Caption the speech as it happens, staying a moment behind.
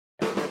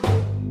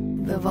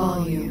the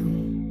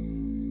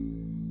volume.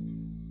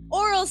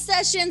 Oral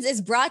Sessions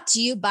is brought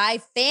to you by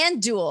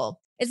FanDuel.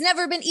 It's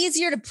never been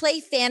easier to play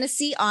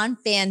fantasy on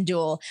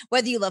FanDuel.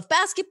 Whether you love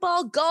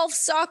basketball, golf,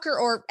 soccer,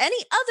 or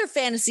any other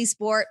fantasy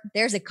sport,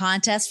 there's a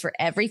contest for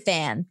every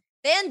fan.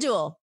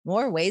 FanDuel,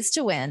 more ways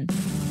to win.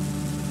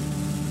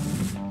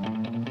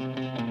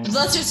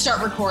 Let's just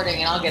start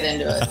recording and I'll get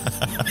into it.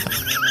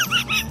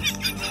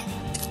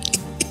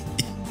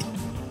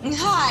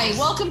 Hi,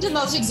 welcome to the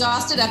most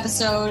exhausted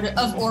episode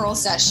of Oral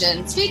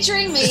Sessions,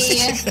 featuring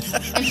me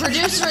and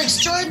producer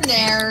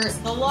extraordinaire,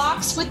 the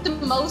locks with the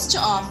most to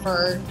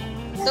offer,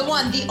 the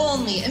one, the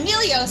only,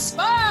 Emilio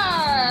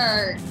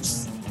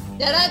Sparks.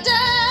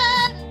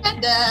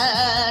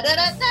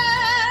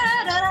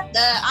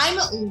 I'm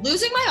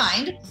losing my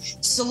mind,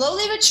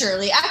 slowly but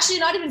surely. Actually,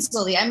 not even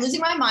slowly. I'm losing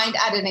my mind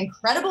at an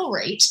incredible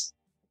rate.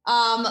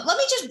 Let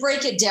me just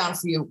break it down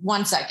for you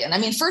 1 second. I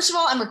mean, first of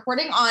all, I'm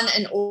recording on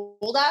an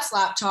old ass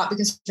laptop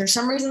because for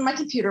some reason my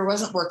computer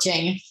wasn't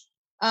working.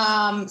 So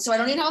I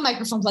don't even have a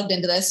microphone plugged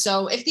into this.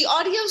 So if the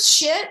audio's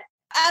shit,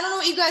 I don't know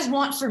what you guys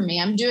want from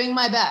me. I'm doing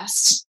my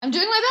best. And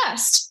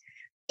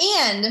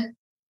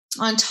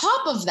on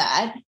top of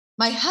that,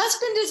 my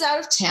husband is out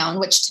of town,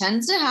 which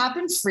tends to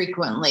happen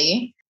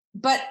frequently.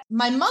 But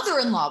my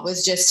mother-in-law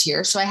was just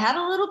here. So I had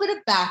a little bit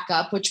of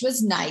backup, which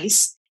was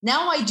nice.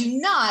 Now I do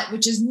not,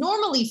 which is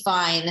normally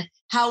fine.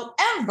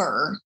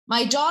 However,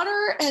 my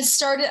daughter has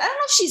started, I don't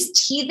know if she's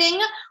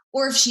teething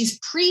or if she's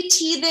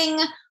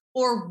pre-teething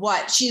or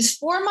what. She's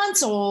 4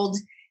 months old.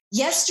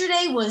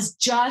 Yesterday was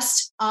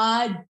just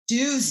a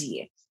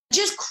doozy.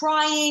 Just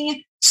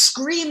crying,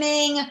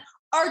 screaming,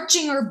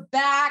 arching her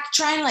back,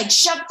 trying to like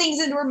shove things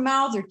into her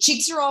mouth. Her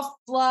cheeks are all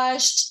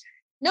flushed.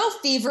 No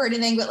fever or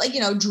anything, but like,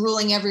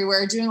 drooling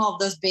everywhere, doing all of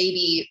those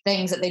baby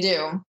things that they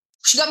do.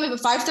 She got me up at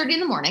 5:30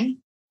 in the morning.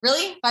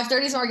 Really?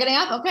 5:30 is when we're getting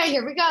up? Okay,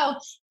 here we go.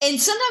 And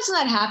sometimes when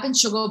that happens,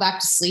 she'll go back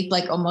to sleep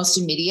like almost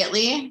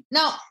immediately.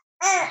 No,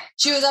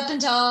 she was up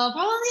until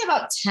probably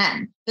about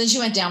 10. Then she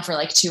went down for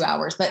like 2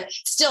 hours. But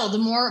still, the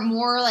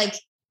more like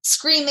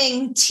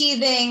screaming,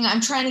 teething, I'm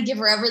trying to give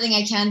her everything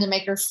I can to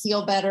make her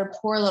feel better.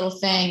 Poor little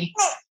thing.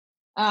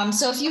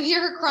 So if you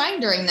hear her crying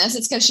during this,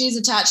 it's because she's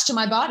attached to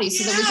my body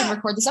so that we can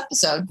record this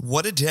episode.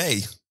 What a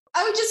day.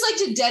 I would just like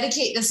to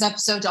dedicate this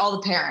episode to all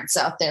the parents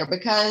out there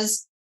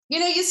because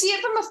you see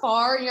it from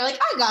afar and you're like,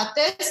 I got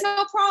this,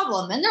 no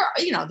problem. And there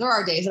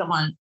are days I don't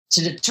want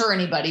to deter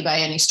anybody by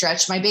any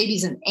stretch. My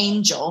baby's an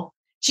angel.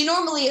 She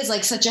normally is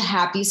like such a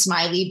happy,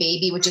 smiley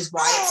baby, which is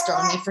why it's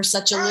thrown me for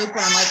such a loop. And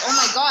I'm like, oh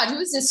my God, who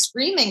is this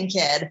screaming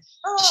kid?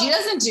 She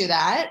doesn't do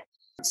that.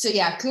 So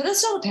yeah,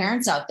 kudos to all the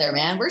parents out there,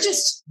 man. We're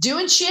just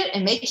doing shit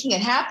and making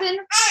it happen.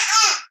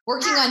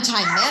 Working on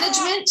time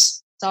management.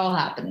 It's all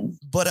happening.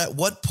 But at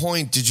what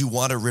point did you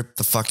want to rip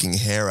the fucking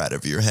hair out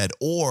of your head?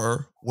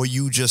 Or were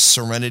you just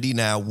serenity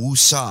now,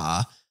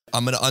 woosah?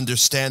 I'm going to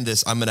understand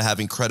this. I'm going to have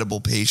incredible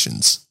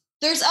patience.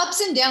 There's ups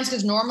and downs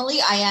because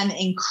normally I am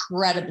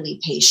incredibly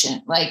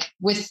patient. Like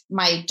with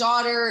my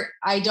daughter,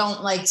 I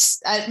don't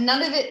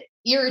none of it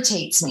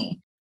irritates me.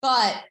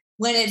 But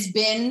when it's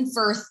been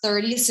for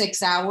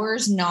 36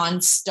 hours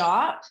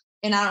nonstop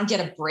and I don't get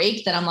a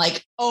break, then I'm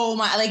like, oh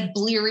my, like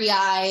bleary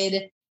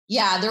eyed.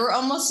 Yeah, there were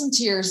almost some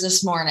tears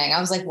this morning. I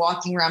was like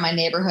walking around my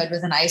neighborhood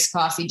with an iced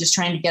coffee, just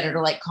trying to get her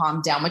to like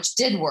calm down, which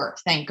did work.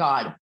 Thank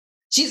God.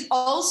 She's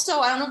also,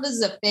 I don't know if this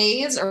is a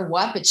phase or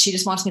what, but she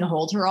just wants me to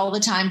hold her all the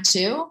time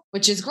too,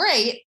 which is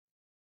great,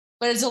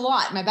 but it's a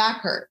lot. My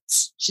back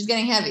hurts. She's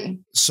getting heavy.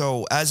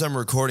 So as I'm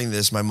recording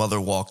this, my mother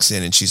walks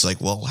in and she's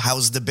like, well,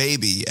 how's the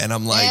baby? And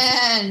I'm like,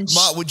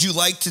 Ma, would you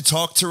like to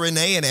talk to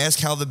Renee and ask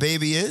how the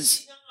baby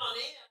is?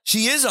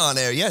 She is on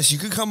air. Yes, you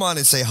could come on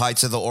and say hi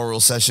to the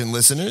Oral Session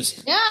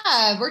listeners.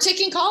 Yeah, we're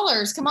taking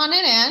callers. Come on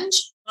in,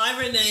 Ange. Hi,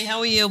 Renee. How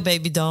are you,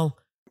 baby doll?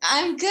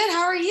 I'm good.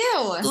 How are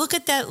you? Look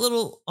at that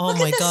little, Look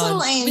my at this God.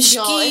 little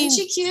angel. Isn't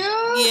she cute?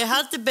 Yeah,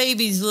 how's the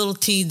baby's little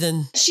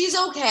teething? She's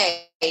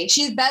okay.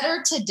 She's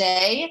better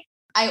today.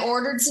 I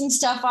ordered some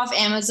stuff off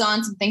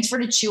Amazon, some things for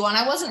her to chew on.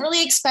 I wasn't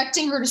really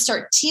expecting her to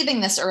start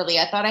teething this early.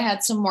 I thought I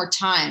had some more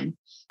time.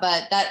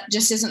 But that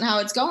just isn't how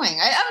it's going.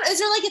 Is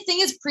there like a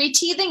thing as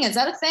pre-teething? Is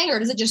that a thing or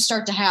does it just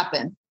start to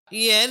happen?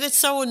 Yeah, and it's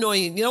so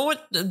annoying. You know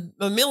what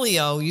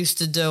Emilio used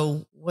to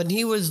do when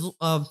he was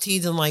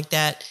teething like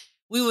that?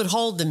 We would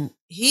hold him.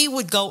 He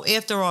would go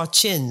after our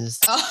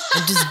chins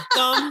and just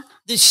gum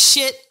the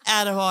shit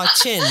out of our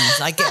chins.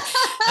 I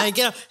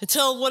get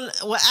until when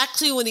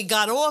he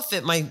got off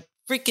it, my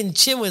freaking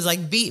chin was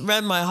like beat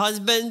red, my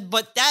husband,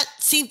 but that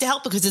seemed to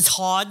help because it's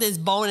hard, there's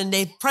bone, and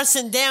they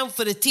pressing down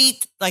for the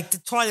teeth, like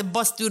to try to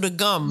bust through the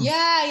gum.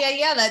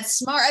 Yeah, that's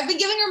smart. I've been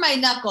giving her my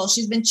knuckle.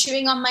 She's been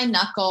chewing on my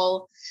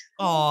knuckle.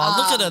 Oh,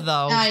 look at her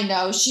though. I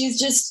know. She's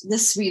just the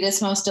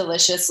sweetest, most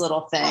delicious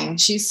little thing.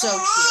 She's so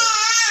cute.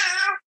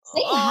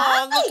 Say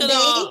hi, look at baby.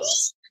 Her.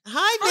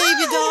 Hi,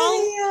 baby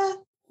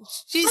doll.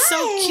 She's so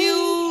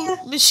cute.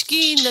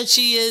 Mishkeen that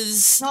she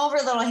is. All of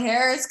her little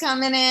hair is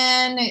coming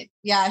in.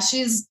 Yeah,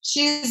 she's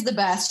the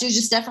best. She's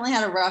just definitely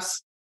had a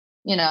rough,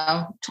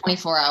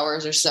 24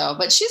 hours or so,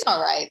 but she's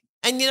all right.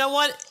 And you know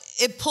what?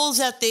 it pulls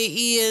out their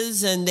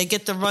ears and they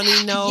get the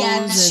runny nose.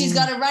 Yes, she's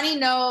got a runny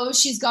nose.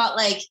 She's got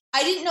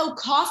I didn't know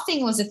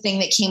coughing was a thing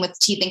that came with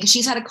teething because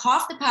she's had a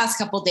cough the past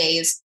couple of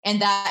days.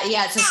 And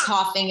it says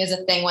coughing is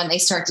a thing when they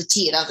start to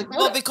teeth. I was like,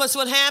 well, because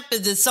what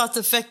happens, it starts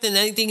affecting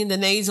anything in the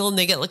nasal and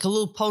they get like a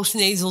little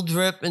post-nasal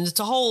drip and it's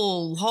a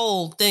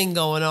whole thing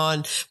going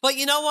on. But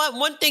you know what?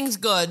 One thing's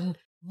good.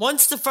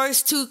 Once the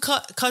first two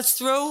cuts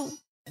through,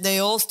 they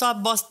all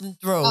start busting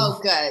through. Oh,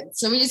 good.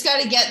 So we just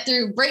got to get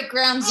through, break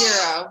ground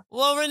zero.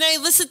 Well, Renee,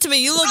 listen to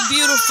me. You look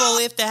beautiful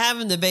after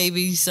having the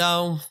baby.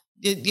 So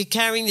you're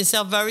carrying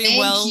yourself very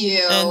well. Thank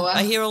you. And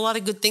I hear a lot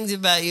of good things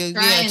about you.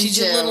 She's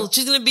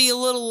going to be a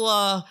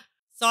little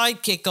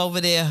sidekick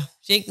over there.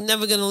 She ain't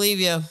never going to leave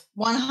you.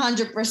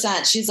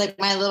 100%. She's like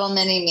my little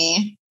mini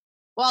me.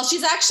 Well,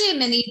 she's actually a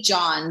mini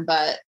John,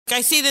 but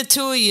I see the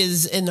two of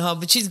yous in her,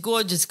 but she's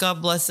gorgeous.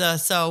 God bless her.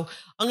 So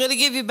I'm going to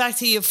give you back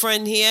to your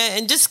friend here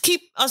and just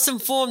keep us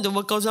informed of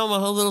what goes on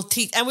with her little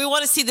teeth. And we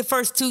want to see the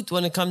first tooth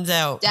when it comes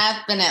out.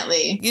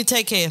 Definitely. You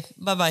take care.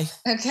 Bye-bye.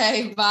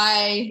 Okay.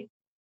 Bye.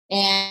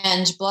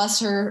 And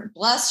bless her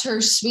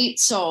sweet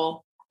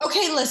soul.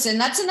 Okay, listen,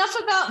 that's enough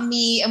about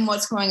me and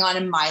what's going on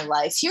in my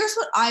life. Here's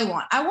what I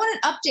want. I want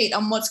an update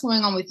on what's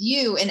going on with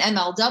you in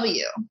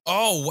MLW.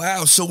 Oh,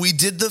 wow. So we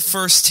did the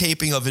first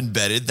taping of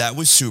Embedded. That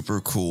was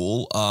super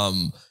cool.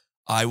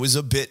 I was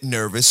a bit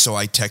nervous, so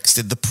I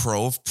texted the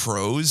pro of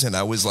pros and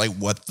I was like,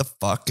 what the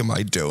fuck am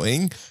I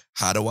doing?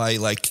 How do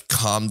I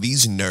calm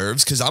these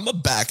nerves? Because I'm a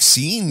back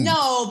scene.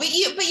 No, but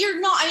you're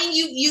not. I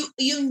mean,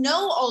 you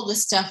know all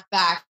this stuff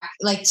back,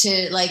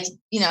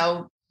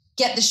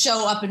 get the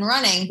show up and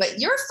running, but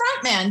you're a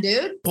front man,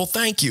 dude. Well,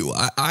 thank you.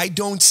 I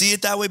don't see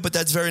it that way, but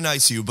that's very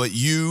nice of you. But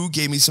you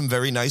gave me some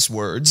very nice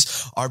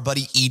words. Our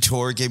buddy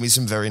Etor gave me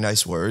some very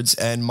nice words.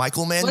 And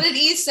Michael, man. What did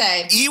he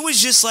say? He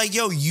was just like,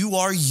 yo, you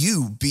are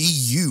you. Be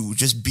you.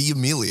 Just be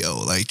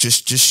Emilio.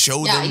 Just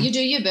show them. Yeah, you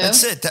do you, boo.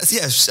 That's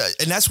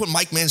it. And that's what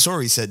Mike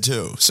Mansouri said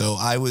too. So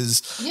I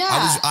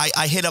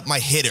hit up my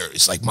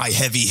hitters, my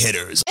heavy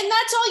hitters. And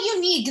that's all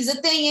you need. Because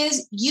the thing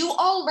is, you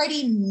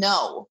already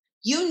know.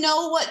 You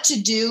know what to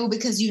do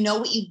because you know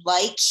what you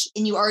like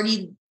and you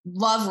already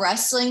love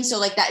wrestling. So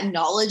that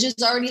knowledge is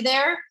already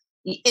there.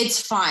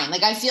 It's fine.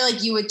 I feel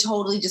like you would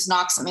totally just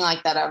knock something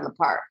like that out of the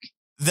park.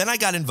 Then I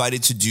got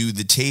invited to do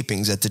the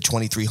tapings at the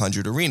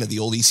 2300 Arena, the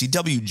old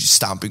ECW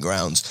stomping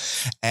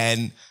grounds.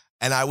 And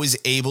I was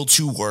able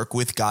to work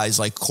with guys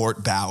like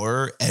Court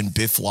Bauer and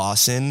Biff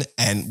Lawson.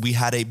 And we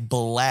had a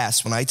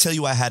blast. When I tell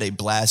you I had a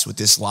blast with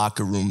this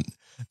locker room,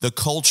 the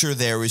culture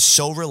there is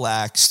so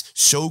relaxed,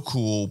 so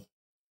cool.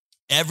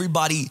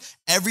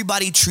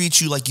 Everybody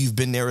treats you like you've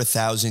been there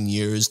 1,000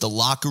 years. The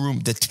locker room,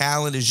 the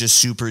talent is just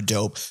super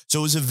dope. So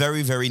it was a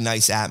very, very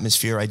nice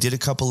atmosphere. I did a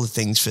couple of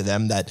things for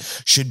them that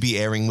should be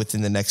airing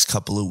within the next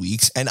couple of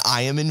weeks. And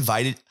I'm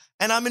invited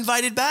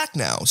back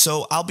now.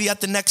 So I'll be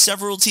at the next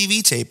several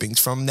TV tapings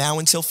from now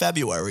until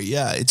February.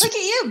 Yeah. Look at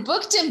you,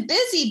 booked and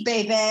busy,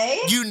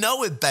 baby. You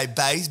know it,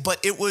 baby. But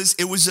it was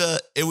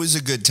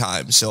a good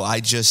time. So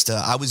I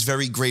was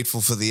very grateful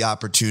for the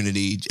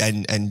opportunity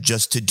and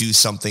just to do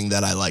something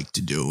that I like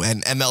to do.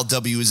 And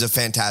MLW is a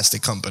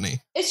fantastic company.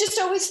 It's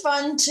just always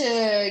fun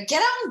to get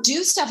out and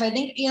do stuff. I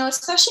think,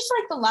 especially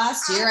for the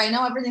last year, I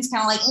know everything's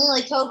kind of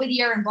like COVID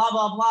year and blah,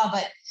 blah, blah,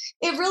 but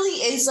it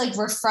really is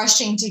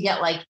refreshing to get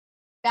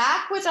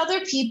back with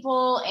other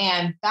people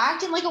and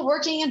back in a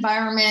working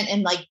environment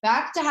and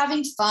back to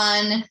having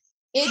fun.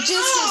 It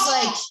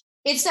just is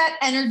it's that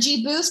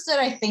energy boost that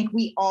I think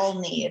we all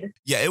need.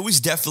 Yeah, it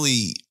was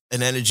definitely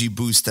an energy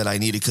boost that I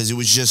needed because it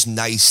was just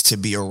nice to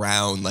be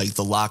around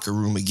the locker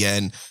room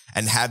again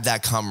and have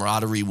that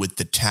camaraderie with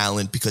the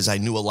talent because I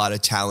knew a lot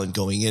of talent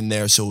going in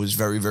there. So it was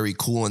very, very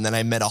cool. And then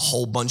I met a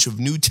whole bunch of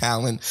new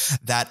talent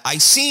that I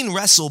seen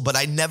wrestle, but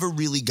I never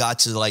really got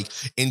to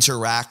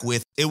interact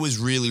with. It was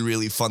really,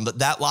 really fun.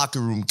 That locker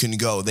room can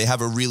go. They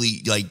have a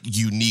really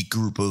unique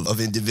group of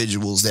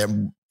individuals there.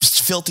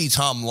 Filthy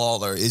Tom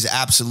Lawler is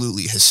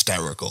absolutely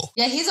hysterical.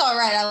 Yeah, he's all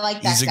right. I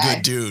like that He's a guy.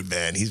 good dude,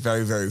 man. He's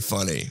very, very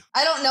funny.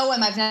 I don't know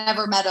him. I've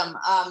never met him,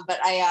 but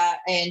I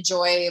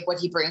enjoy what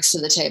he brings to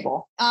the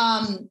table.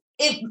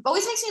 It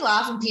always makes me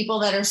laugh when people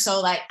that are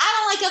so I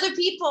don't like other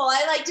people.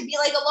 I like to be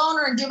a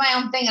loner and do my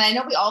own thing. And I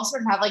know we all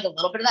sort of have a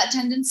little bit of that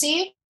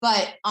tendency,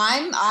 but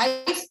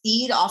I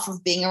feed off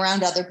of being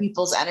around other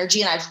people's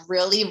energy. And I've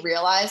really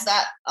realized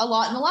that a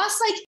lot in the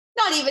last,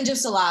 not even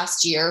just the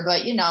last year,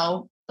 but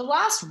the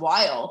last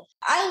while.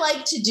 I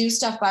like to do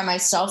stuff by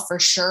myself for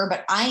sure,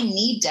 but I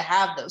need to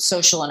have those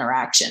social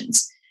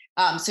interactions.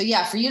 So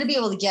yeah, for you to be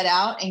able to get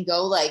out and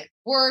go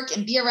work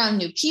and be around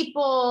new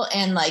people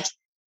and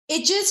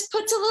it just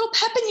puts a little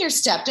pep in your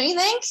step, don't you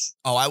think?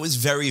 Oh, I was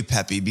very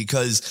peppy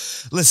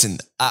because, listen,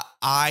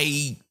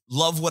 I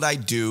love what I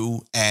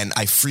do and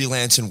I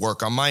freelance and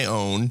work on my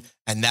own.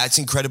 And that's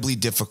incredibly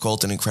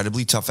difficult and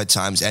incredibly tough at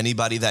times.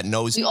 Anybody that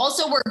knows. We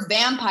also work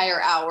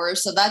vampire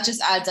hours. So that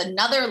just adds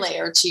another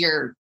layer to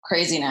your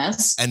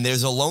craziness. And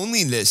there's a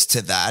loneliness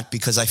to that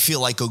because I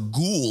feel like a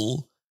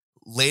ghoul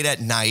late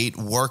at night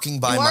working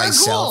by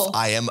myself.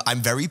 I'm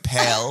very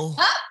pale,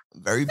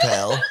 very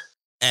pale.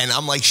 And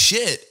I'm like,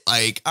 shit,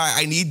 like, all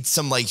right, I need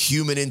some like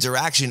human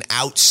interaction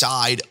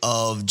outside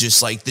of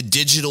just like the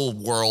digital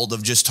world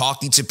of just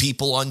talking to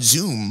people on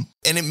Zoom.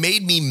 And it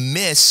made me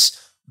miss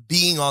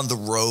being on the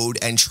road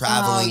and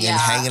traveling and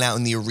hanging out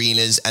in the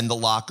arenas and the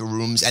locker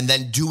rooms and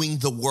then doing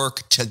the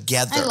work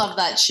together. I love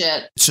that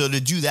shit. So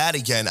to do that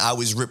again, I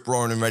was rip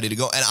roaring and ready to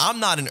go. And I'm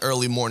not an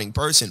early morning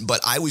person,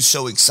 but I was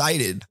so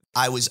excited.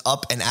 I was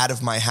up and out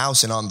of my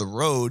house and on the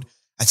road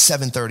at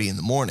 7:30 in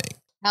the morning.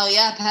 Hell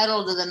yeah,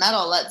 pedal to the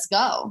metal. Let's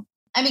go.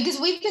 I mean, because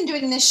we've been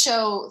doing this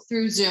show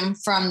through Zoom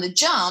from the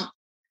jump,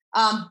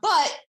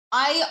 but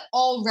I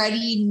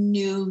already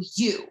knew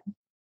you.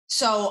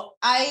 So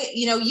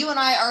you and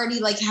I already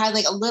like had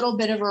like a little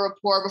bit of a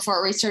rapport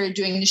before we started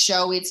doing the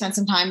show. We'd spent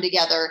some time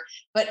together,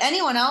 but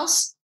anyone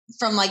else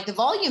from like the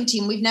Volume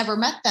team, we've never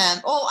met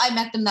them. Oh, I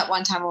met them that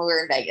one time when we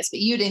were in Vegas, but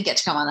you didn't get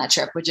to come on that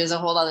trip, which is a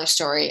whole other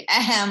story.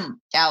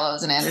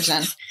 Gallows and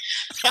Anderson.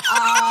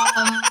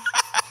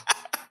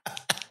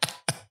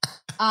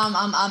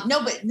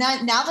 No, but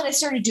now that I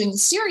started doing the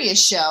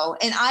serious show,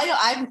 and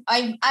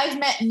I've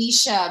met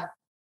Nisha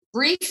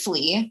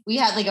briefly. We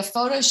had like a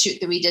photo shoot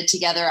that we did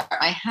together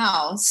at my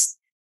house,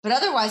 but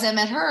otherwise I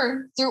met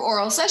her through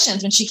Oral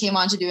Sessions when she came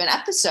on to do an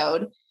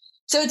episode.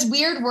 So it's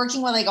weird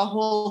working with like a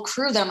whole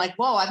crew that I'm like,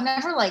 whoa, I've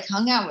never like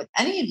hung out with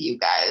any of you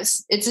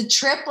guys. It's a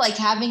trip, like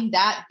having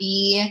that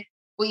be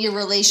what your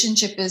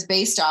relationship is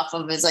based off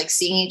of, is like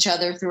seeing each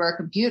other through our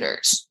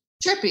computers.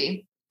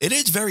 Trippy. It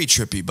is very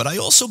trippy, but I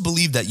also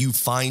believe that you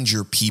find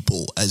your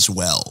people as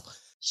well.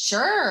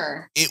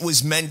 Sure. It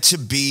was meant to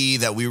be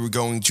that we were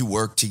going to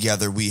work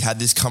together. We had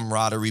this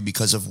camaraderie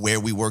because of where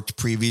we worked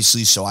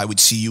previously. So I would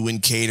see you in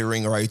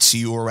catering, or I'd see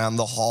you around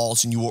the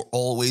halls, and you were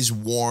always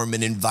warm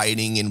and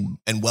inviting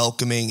and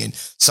welcoming. And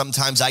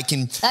sometimes I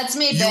can... That's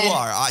me, You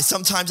are.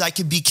 Sometimes I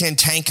can be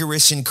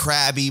cantankerous and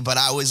crabby, but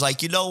I was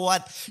like, you know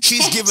what?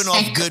 She's giving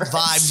off good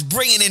vibes.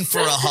 Bring it in for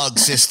a hug,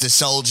 Sister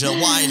Soldier.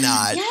 Why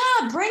not?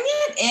 Yeah, bring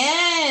it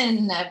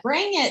in.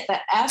 Bring it the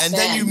F And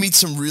then you meet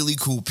some really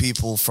cool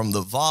people from the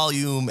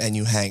Volume, and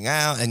you hang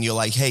out, and you're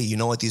like, hey, you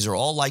know what? These are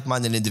all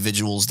like-minded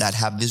individuals that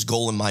have this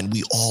goal in mind.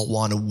 We all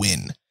want to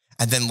win.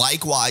 And then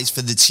likewise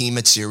for the team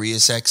at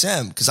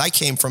SiriusXM, because I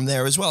came from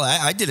there as well.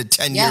 I did a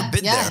 10-year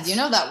bid there. Yeah, you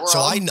know that world. So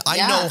I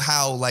know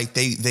how like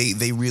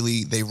they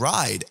really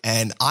ride.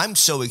 And I'm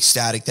so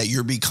ecstatic that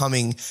you're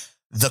becoming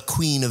the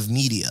queen of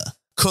media.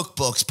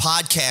 Cookbooks,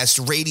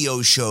 podcasts,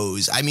 radio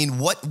shows. I mean,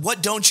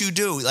 what don't you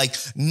do? Like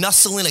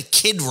nuzzling a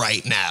kid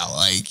right now.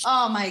 Like,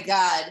 oh my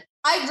God.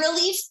 I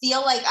really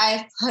feel like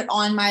I've put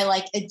on my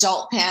like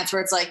adult pants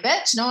where it's like,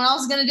 bitch, no one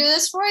else is going to do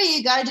this for you.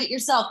 You got to do it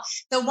yourself.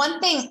 The one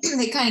thing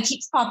that kind of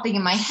keeps popping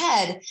in my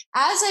head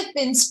as I've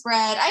been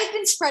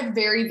spread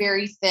very,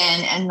 very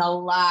thin in the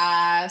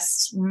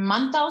last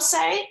month, I'll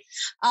say.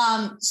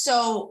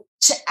 So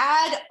to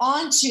add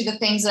on to the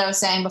things that I was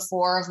saying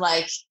before of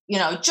like, you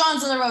know,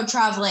 John's on the road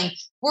traveling,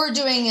 we're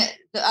doing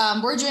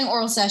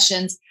Oral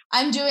Sessions.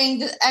 I'm doing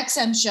the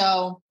XM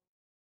show.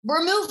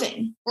 We're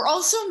moving. We're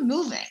also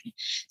moving.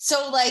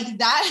 So like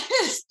that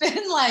has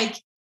been like,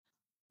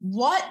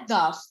 what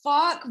the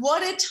fuck?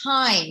 What a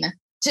time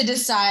to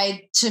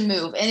decide to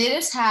move. And it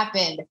has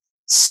happened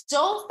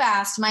so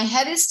fast. My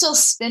head is still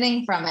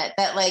spinning from it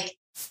that like,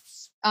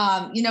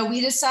 we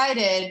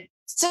decided.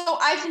 So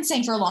I've been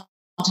saying for a long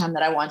time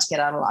that I want to get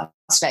out of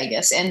Las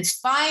Vegas. And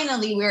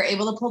finally we were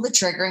able to pull the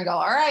trigger and go,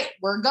 all right,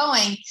 we're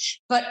going.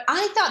 But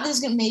I thought this was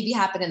going to maybe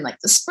happen in like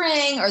the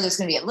spring, or there's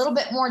going to be a little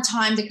bit more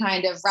time to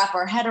kind of wrap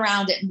our head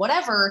around it and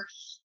whatever.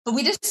 But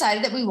we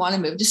decided that we want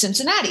to move to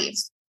Cincinnati,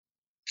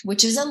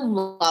 which is a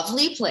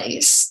lovely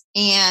place.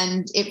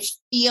 And it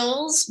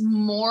feels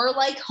more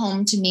like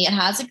home to me. It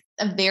has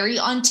a very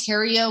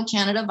Ontario,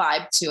 Canada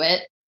vibe to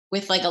it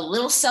with like a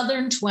little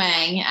Southern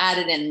twang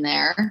added in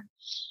there.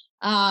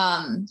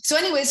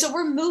 So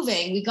we're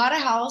moving. We got a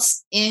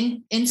house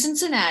in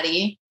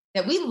Cincinnati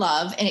that we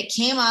love. And it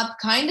came up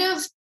kind of,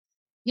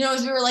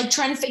 as we were like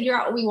trying to figure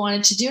out what we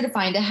wanted to do to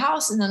find a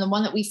house. And then the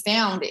one that we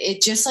found,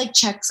 it just like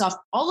checks off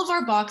all of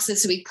our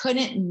boxes. So we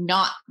couldn't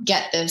not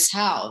get this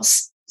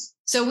house.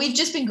 So we've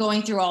just been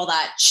going through all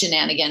that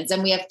shenanigans.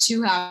 And we have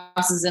 2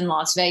 houses in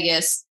Las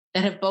Vegas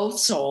that have both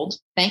sold.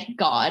 Thank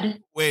God.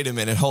 Wait a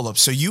minute. Hold up.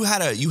 So you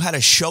had a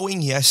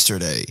showing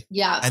yesterday.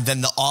 Yeah. And then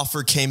the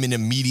offer came in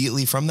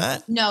immediately from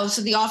that? No.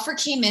 So the offer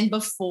came in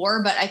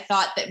before, but I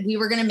thought that we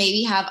were going to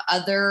maybe have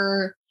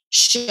other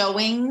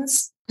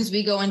showings because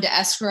we go into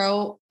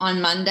escrow on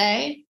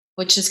Monday,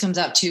 which just comes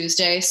out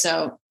Tuesday.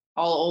 So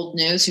all old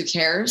news, who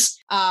cares?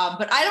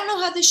 But I don't know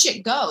how this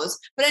shit goes.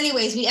 But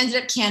anyways, we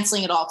ended up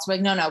canceling it all. So we're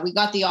like, no, we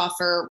got the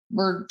offer.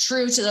 We're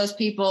true to those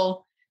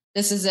people.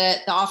 This is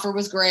it. The offer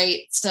was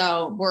great.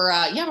 So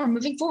we're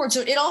moving forward.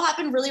 So it all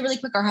happened really, really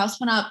quick. Our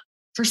house went up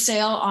for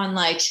sale on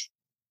like,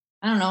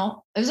 I don't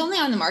know. It was only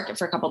on the market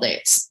for a couple of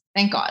days.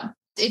 Thank God.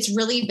 It's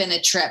really been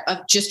a trip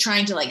of just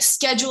trying to like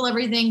schedule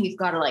everything. We've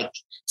got to like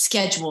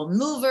schedule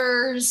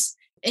movers.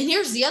 And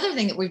here's the other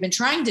thing that we've been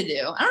trying to do.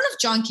 I don't know if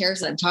John cares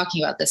that I'm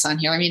talking about this on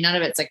here. I mean, none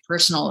of it's like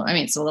personal. I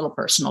mean, it's a little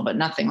personal, but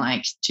nothing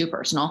like too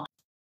personal.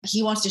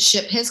 he wants to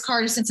ship his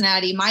car to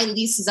Cincinnati. My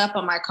lease is up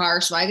on my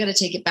car, so I got to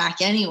take it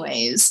back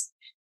anyways.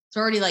 It's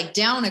already like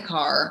down a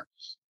car.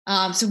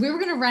 So we were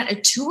going to rent a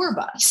tour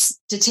bus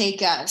to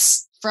take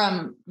us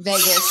from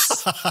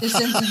Vegas to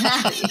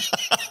Cincinnati.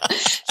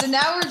 So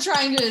now we're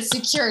trying to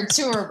secure a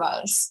tour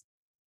bus.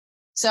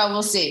 So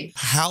we'll see.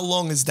 How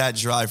long is that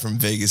drive from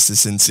Vegas to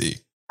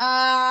Cincy?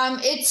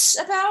 It's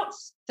about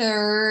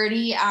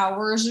 30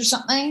 hours or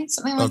something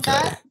like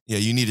that. Yeah,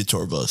 you need a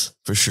tour bus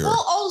for sure.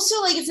 Well, also,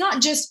 like, it's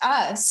not just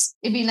us.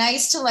 It'd be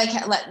nice to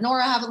like let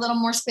Nora have a little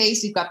more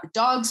space. We've got the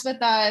dogs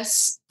with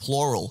us.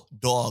 Plural,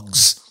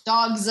 dogs.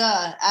 Dogs.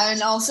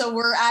 And also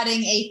we're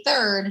adding a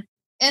third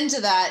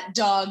into that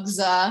dogs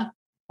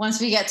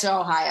once we get to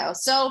Ohio.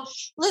 So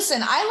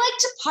listen, I like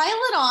to pile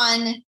it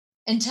on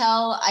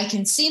until I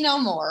can see no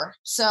more.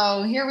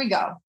 So here we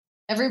go.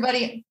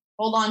 Everybody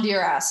hold on to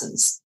your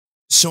asses.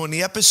 So in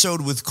the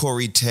episode with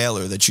Corey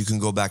Taylor that you can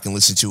go back and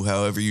listen to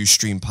however you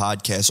stream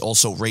podcasts,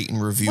 also rate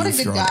and review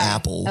if you're on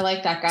Apple. I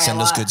like that guy. Send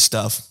us good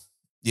stuff.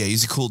 Yeah,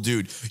 he's a cool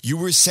dude. You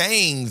were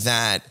saying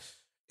that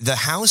the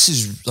house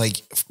is like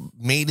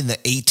made in the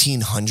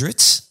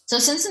 1800s. So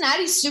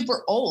Cincinnati's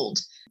super old.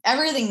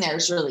 Everything there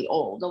is really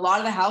old. A lot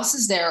of the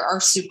houses there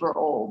are super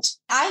old.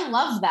 I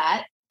love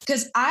that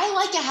because I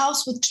like a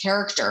house with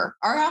character.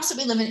 Our house that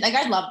we live in, like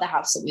I love the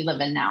house that we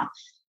live in now,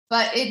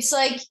 but it's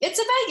like, it's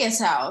a Vegas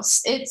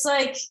house. It's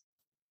like,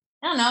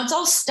 I don't know, it's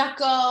all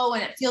stucco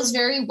and it feels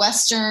very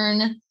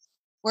Western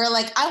where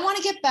like, I want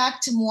to get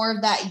back to more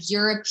of that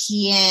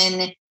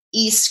European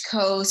East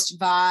Coast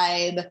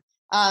vibe.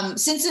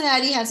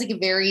 Cincinnati has like a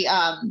very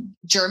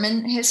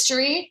German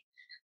history.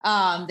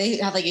 They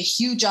have like a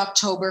huge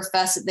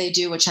Oktoberfest that they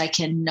do, which I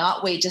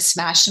cannot wait to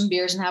smash some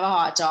beers and have a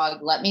hot dog.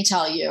 Let me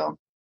tell you.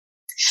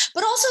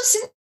 But also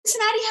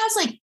Cincinnati has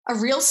like a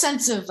real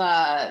sense of,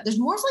 there's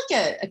more of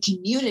like a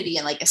community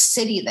and like a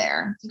city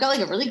there. You've got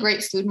like a really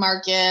great food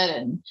market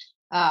and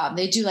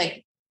they do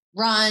like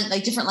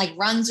different like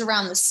runs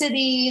around the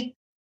city,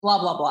 blah,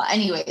 blah, blah.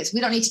 Anyways, we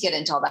don't need to get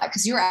into all that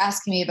because you were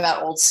asking me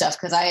about old stuff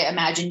because I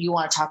imagine you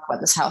want to talk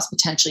about this house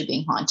potentially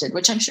being haunted,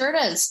 which I'm sure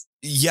it is.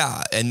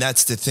 Yeah. And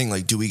that's the thing.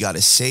 Like, do we got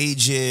to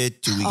sage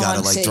it? Do we got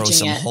to like throw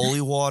some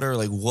holy water?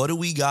 Like, what do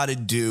we got to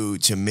do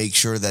to make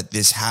sure that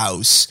this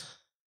house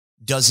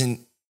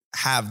doesn't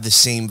have the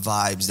same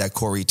vibes that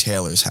Corey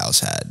Taylor's house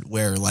had,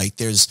 where like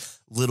there's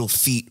little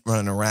feet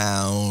running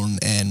around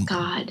and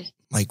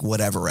like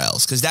whatever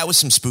else? Because that was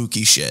some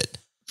spooky shit.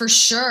 For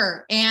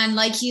sure. And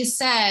like he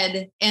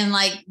said, and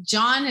like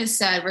John has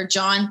said, where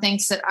John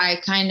thinks that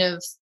I kind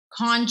of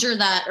conjure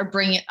that or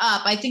bring it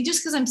up. I think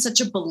just because I'm such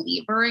a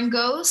believer in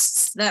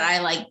ghosts that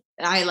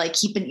I like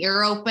keep an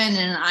ear open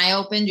and an eye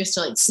open just to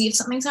like see if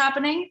something's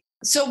happening.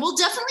 So we'll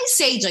definitely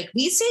sage, like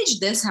we saged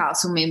this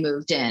house when we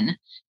moved in,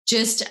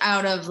 just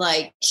out of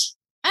like,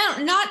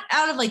 not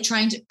out of like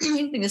trying to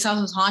think this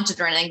house was haunted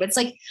or anything, but it's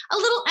like a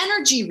little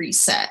energy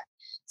reset.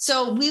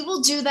 So we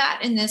will do that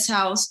in this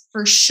house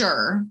for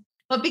sure.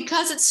 But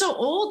because it's so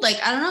old, like,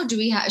 I don't know,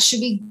 should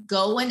we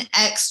go an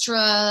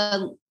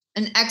extra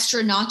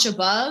notch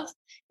above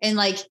and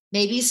like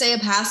maybe say a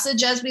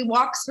passage as we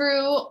walk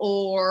through,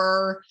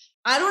 or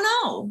I don't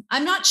know.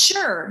 I'm not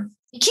sure.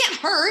 It can't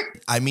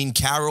hurt. I mean,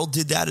 Carol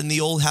did that in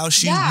the old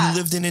house you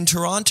lived in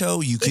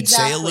Toronto. You could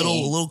say a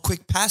little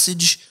quick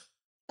passage.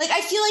 Like,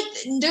 I feel like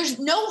there's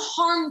no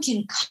harm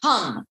can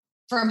come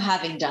from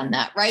having done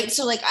that, right?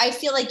 So like, I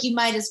feel like you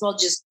might as well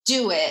just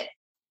do it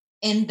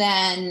and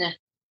then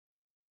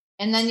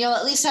you'll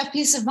at least have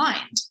peace of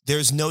mind.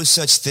 There's no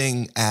such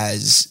thing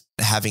as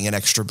having an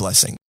extra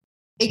blessing.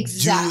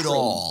 Exactly. Do it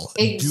all.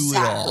 Do it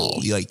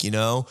all. Like, you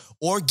know,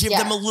 or give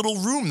them a little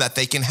room that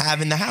they can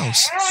have in the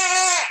house.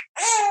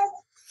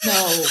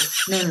 No.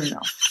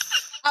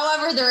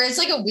 However, there is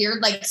like a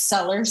weird like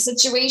cellar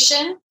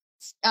situation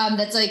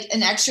that's like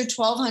an extra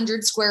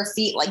 1,200 square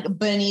feet like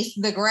beneath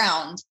the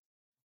ground.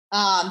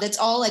 That's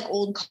all like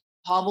old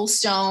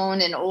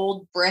cobblestone and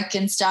old brick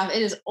and stuff.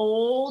 It is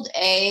old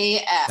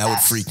AF. That would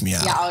freak me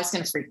out. Yeah, it's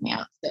going to freak me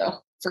out. So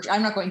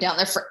I'm not going down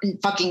there for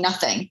fucking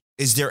nothing.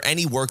 Is there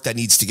any work that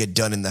needs to get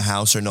done in the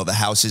house, or no, the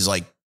house is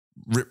like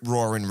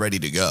rip-roaring ready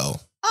to go?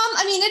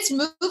 I mean, it's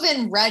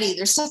move-in ready.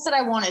 There's stuff that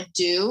I want to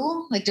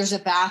do. Like there's a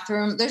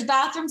bathroom. There's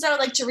bathrooms that I would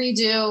like to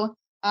redo.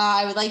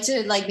 I would like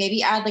to like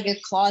maybe add like a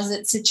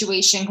closet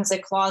situation because a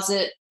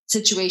closet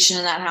situation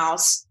in that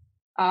house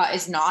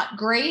is not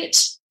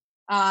great.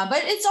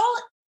 But it's all,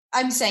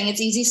 I'm saying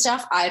it's easy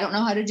stuff. I don't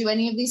know how to do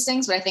any of these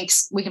things, but I think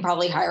we can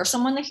probably hire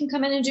someone that can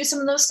come in and do some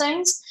of those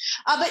things.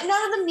 But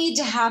none of them need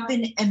to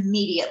happen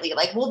immediately.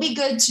 Like we'll be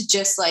good to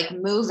just like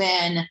move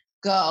in,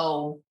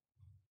 go,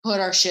 put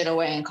our shit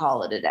away and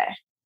call it a day.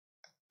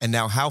 And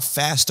now how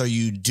fast are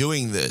you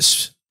doing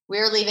this?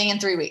 We're leaving in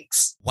 3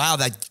 weeks. Wow,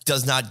 that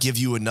does not give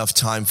you enough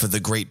time for the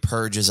great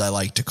purge, as I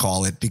like to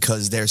call it,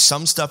 because there's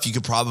some stuff you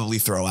could probably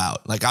throw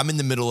out. Like I'm in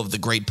the middle of the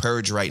great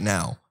purge right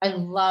now. I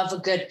love a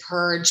good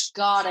purge.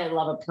 God, I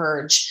love a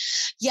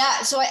purge.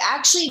 Yeah, so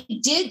I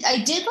did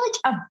like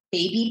a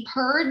baby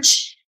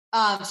purge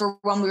for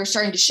when we were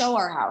starting to show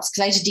our house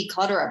because I had to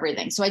declutter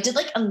everything. So I did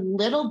like a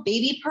little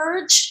baby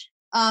purge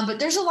But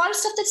there's a lot of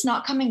stuff that's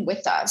not coming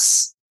with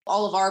us.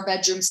 All of our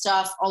bedroom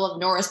stuff, all of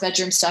Nora's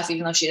bedroom stuff,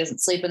 even though she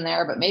doesn't sleep in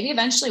there, but maybe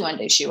eventually one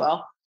day she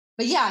will.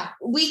 But yeah,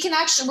 we're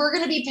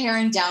going to be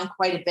paring down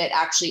quite a bit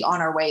actually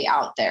on our way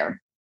out there.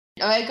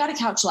 I got a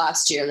couch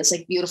last year, this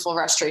like beautiful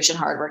Restoration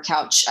Hardware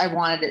couch. I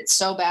wanted it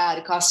so bad.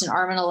 It cost an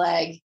arm and a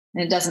leg,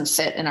 and it doesn't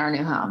fit in our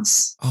new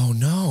house. Oh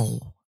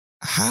no.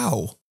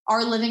 How?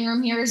 Our living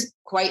room here is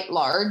quite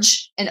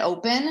large and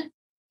open.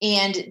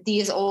 And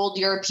these old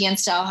European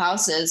style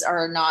houses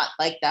are not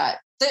like that.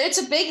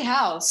 It's a big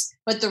house,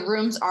 but the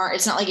rooms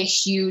it's not like a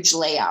huge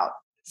layout.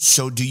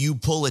 So do you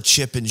pull a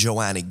Chip and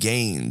Joanna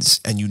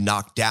Gaines and you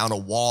knock down a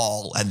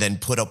wall and then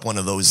put up one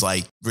of those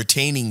like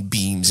retaining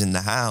beams in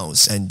the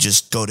house and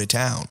just go to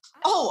town?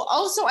 Oh,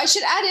 also I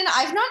should add in,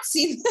 I've not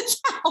seen this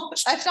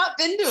house. I've not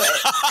been to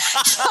it.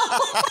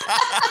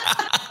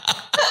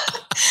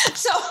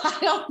 So I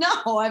don't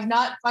know. I've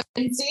not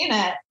fucking seen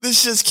it.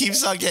 This just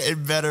keeps on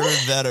getting better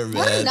and better,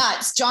 man. We're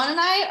nuts. John and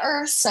I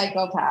are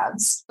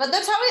psychopaths, but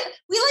that's how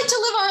we like to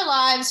live our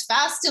lives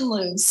fast and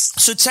loose.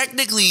 So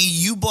technically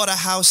you bought a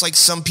house like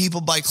some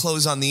people buy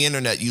clothes on the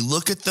internet. You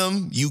look at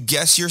them, you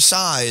guess your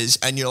size,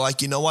 and you're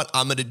like, you know what?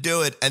 I'm going to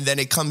do it. And then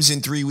it comes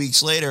in 3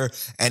 weeks later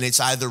and it's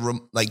either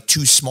like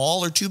too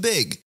small or too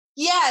big.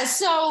 Yeah.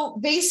 So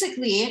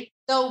basically,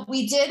 though,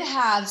 we did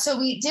have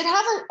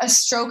a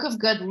stroke of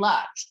good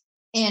luck.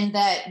 In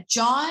that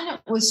John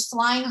was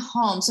flying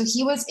home. So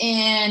he was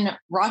in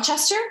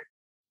Rochester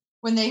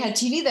when they had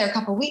TV there a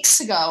couple of weeks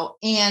ago.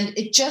 And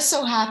it just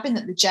so happened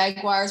that the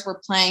Jaguars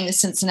were playing the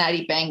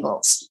Cincinnati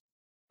Bengals.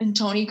 And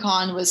Tony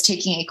Khan was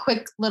taking a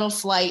quick little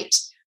flight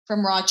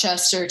from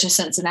Rochester to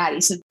Cincinnati.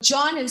 So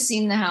John has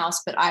seen the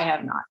house, but I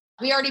have not.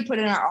 We already put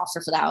in our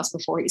offer for the house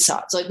before he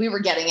saw it. So like we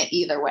were getting it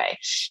either way.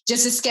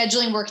 Just the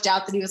scheduling worked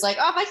out that he was like,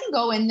 oh, if I can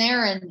go in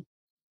there and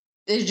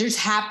there just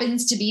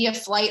happens to be a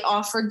flight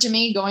offered to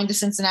me going to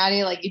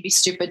Cincinnati. Like you'd be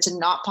stupid to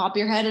not pop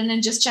your head in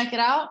and just check it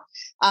out.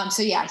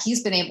 So yeah,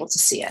 he's been able to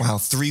see it. Wow.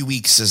 3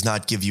 weeks does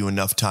not give you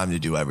enough time to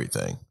do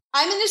everything.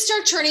 I'm going to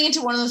start turning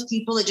into one of those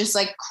people that just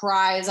like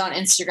cries on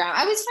Instagram.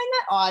 I always find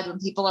that odd when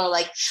people are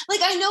like,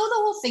 I know the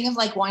whole thing of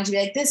like wanting to be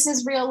like, this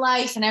is real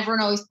life. And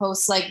everyone always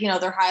posts like, you know,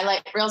 their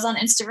highlight reels on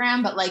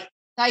Instagram, but like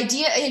the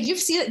idea, if you've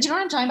seen it, do you know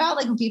what I'm talking about?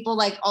 Like when people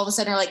like all of a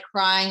sudden are like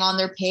crying on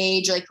their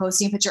page or like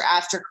posting a picture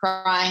after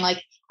crying,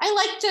 like, I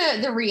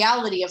like the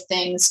reality of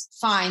things,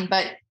 fine,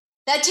 but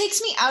that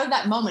takes me out of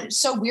that moment. It's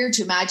so weird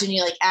to imagine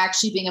you like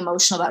actually being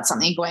emotional about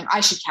something and going, I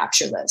should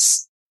capture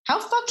this. How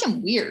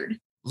fucking weird.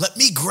 Let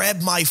me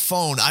grab my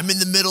phone. I'm in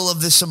the middle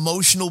of this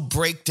emotional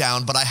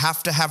breakdown, but I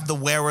have to have the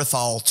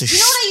wherewithal to... You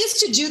know what? I used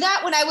to do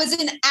that when I was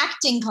in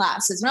acting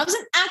classes. When I was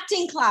in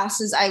acting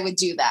classes, I would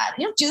do that.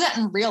 You don't do that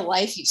in real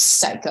life, you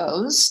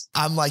psychos.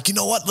 I'm like, you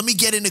know what? Let me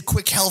get in a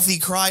quick, healthy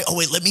cry. Oh,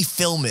 wait, let me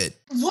film it.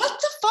 What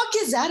the fuck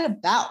is that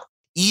about?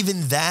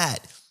 Even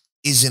that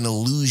is an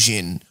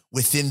illusion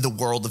within the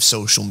world of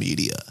social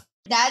media.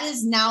 That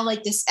is now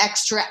like this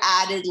extra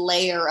added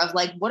layer of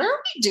like, what are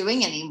we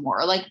doing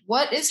anymore? Like,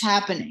 what is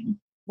happening?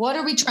 What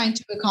are we trying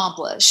to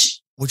accomplish?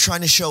 We're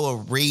trying to show a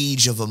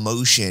rage of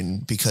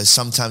emotion because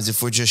sometimes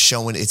if we're just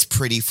showing it's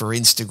pretty for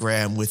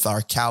Instagram with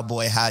our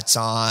cowboy hats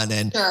on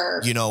and,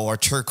 you know, our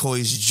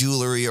turquoise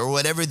jewelry or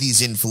whatever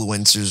these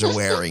influencers are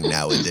wearing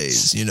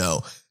nowadays, you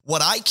know,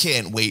 what I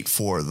can't wait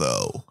for,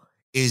 though,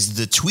 is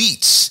the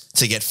tweets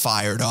to get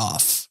fired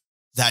off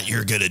that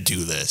you're going to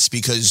do this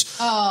because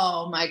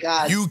oh my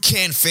God, you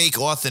can't fake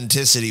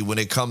authenticity when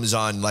it comes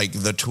on like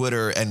the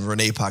Twitter and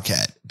Renee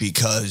Paquette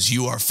because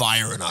you are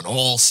firing on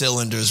all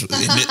cylinders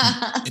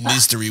in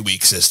Mystery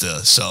Week, sister.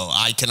 So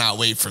I cannot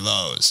wait for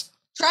those.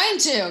 Trying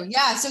to.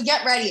 Yeah. So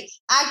get ready.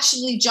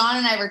 Actually, John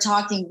and I were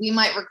talking. We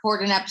might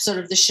record an episode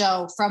of the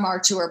show from our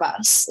tour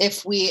bus.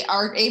 If we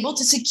are able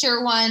to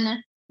secure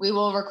one, we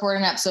will record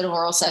an episode of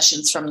Oral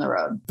Sessions from the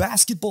road.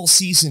 Basketball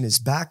season is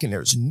back, and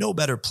there's no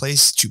better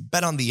place to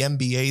bet on the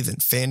NBA than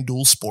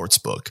FanDuel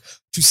Sportsbook.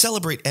 To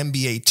celebrate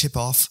NBA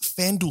tip-off,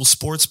 FanDuel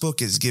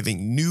Sportsbook is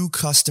giving new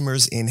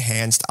customers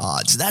enhanced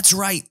odds. That's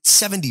right,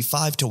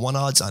 75-1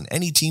 odds on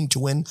any team to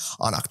win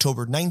on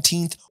October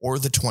 19th or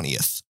the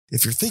 20th.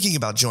 If you're thinking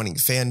about joining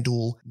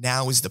FanDuel,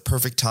 now is the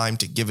perfect time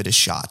to give it a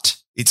shot.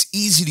 It's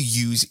easy to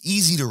use,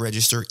 easy to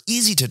register,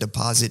 easy to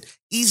deposit,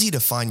 easy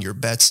to find your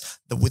bets.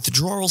 The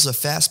withdrawals are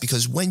fast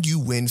because when you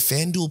win,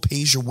 FanDuel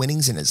pays your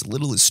winnings in as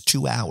little as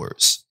 2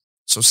 hours.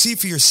 So see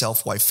for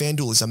yourself why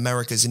FanDuel is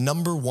America's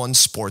 #1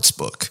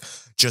 sportsbook.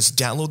 Just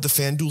download the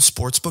FanDuel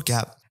Sportsbook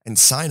app and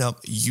sign up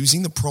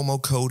using the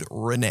promo code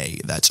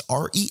RENEE. That's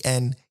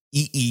RENEE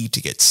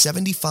to get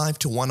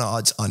 75-1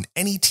 odds on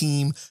any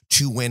team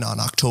to win on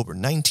October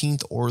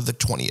 19th or the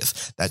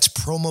 20th. That's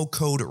promo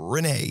code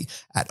RENEE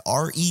at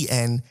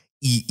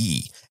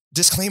RENEE.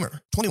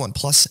 Disclaimer, 21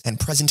 plus and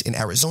present in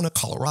Arizona,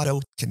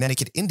 Colorado,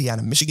 Connecticut,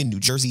 Indiana, Michigan, New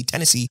Jersey,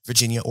 Tennessee,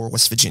 Virginia, or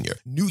West Virginia.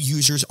 New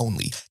users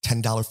only.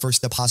 $10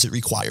 first deposit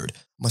required.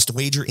 Must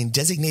wager in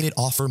designated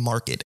offer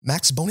market.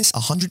 Max bonus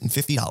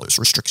 $150.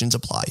 Restrictions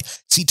apply.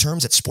 See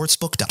terms at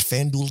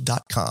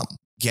sportsbook.fanduel.com.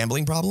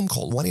 Gambling problem?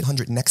 Call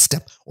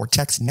 1-800-NEXT-STEP or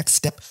text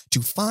NEXT-STEP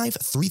to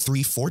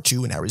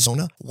 53342 in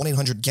Arizona,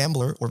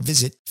 1-800-GAMBLER, or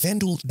visit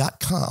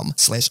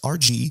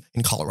FanDuel.com/RG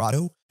in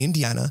Colorado,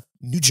 Indiana,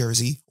 New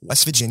Jersey,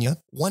 West Virginia,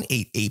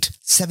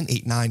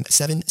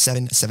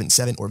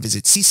 1-888-789-7777, or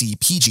visit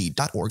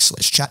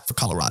ccpg.org/chat for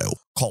Colorado.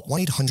 Call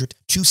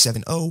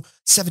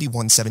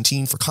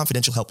 1-800-270-7117 for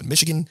confidential help in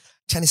Michigan.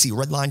 Tennessee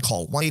Redline,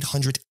 call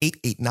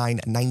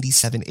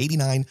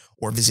 1-800-889-9789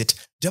 or visit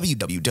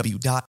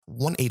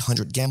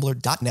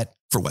www.1800gambler.net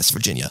for West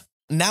Virginia.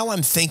 Now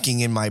I'm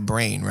thinking in my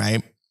brain,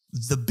 right?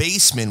 The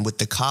basement with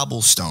the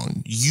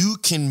cobblestone, you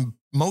can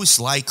most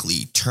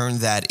likely turn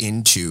that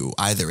into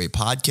either a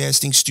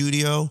podcasting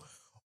studio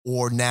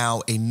or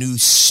now a new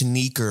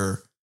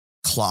sneaker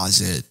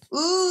closet.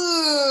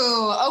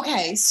 Ooh,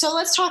 okay. So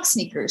let's talk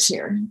sneakers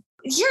here.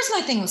 Here's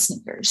my thing with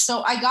sneakers.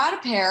 So I got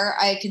a pair.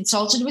 I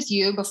consulted with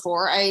you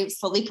before I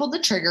fully pulled the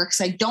trigger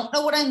because I don't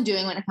know what I'm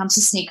doing when it comes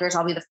to sneakers.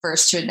 I'll be the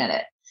first to admit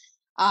it.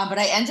 But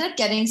I ended up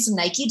getting some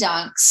Nike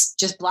Dunks,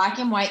 just black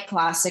and white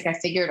classic. I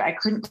figured I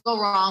couldn't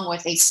go wrong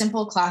with a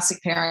simple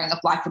classic pairing of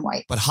black and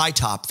white. But high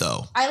top,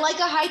 though. I like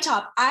a high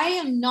top. I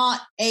am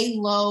not a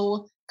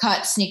low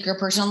cut sneaker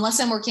person unless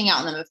I'm working out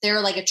in them. If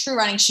they're like a true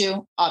running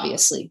shoe,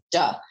 obviously,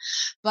 duh.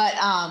 But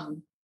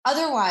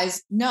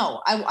otherwise,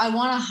 no, I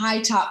want a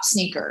high top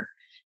sneaker.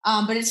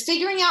 But it's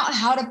figuring out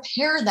how to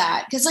pair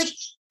that because like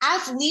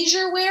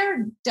athleisure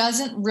wear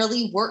doesn't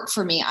really work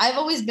for me. I've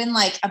always been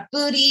like a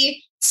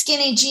booty,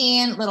 skinny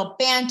jean, little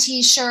band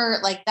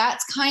t-shirt. Like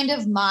that's kind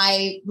of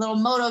my little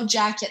moto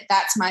jacket.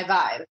 That's my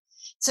vibe.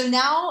 So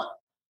now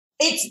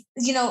it's,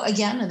 you know,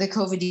 again, the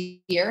COVID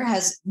year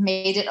has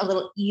made it a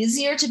little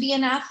easier to be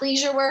in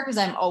athleisure wear because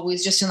I'm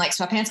always just in like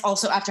sweatpants.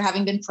 Also, after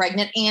having been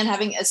pregnant and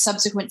having a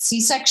subsequent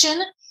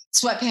C-section,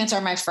 sweatpants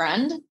are my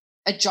friend.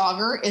 A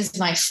jogger is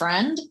my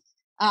friend.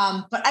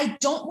 But I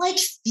don't like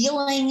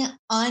feeling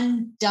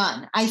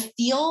undone. I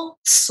feel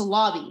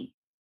slobby.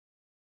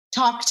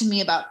 Talk to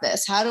me about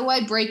this. How do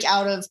I break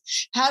out of,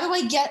 how do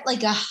I get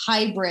like a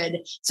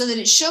hybrid so that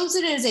it shows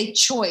that it is a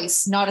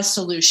choice, not a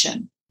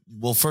solution?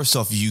 Well, first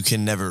off, you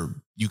can never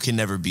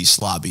be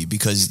slobby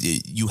because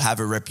you have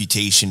a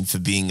reputation for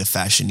being a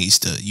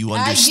fashionista. You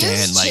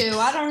understand,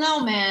 I don't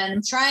know,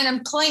 man.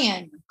 I'm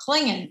clinging.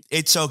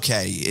 It's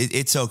okay.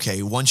 It's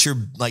okay. Once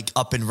you're like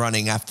up and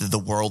running after the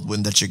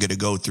whirlwind that you're going to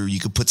go through, you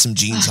could put some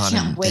jeans on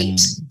and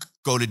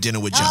go to dinner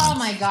with John. Oh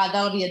my God,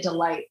 that'll be a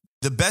delight.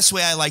 The best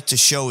way I like to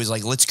show is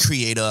like, let's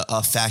create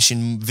a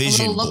fashion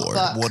vision board.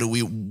 What do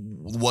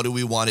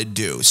we want to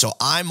do? So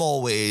I'm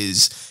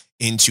always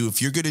into,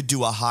 if you're going to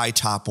do a high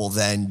top, well,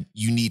 then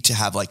you need to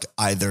have like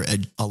either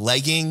a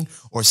legging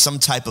or some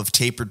type of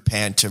tapered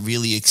pant to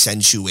really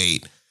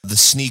accentuate the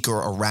sneaker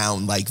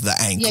around like the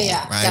ankle.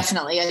 Yeah, right?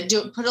 Definitely.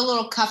 Put a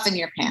little cuff in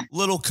your pant.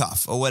 Little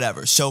cuff or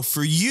whatever. So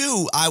for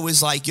you, I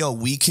was like, yo,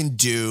 we can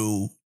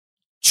do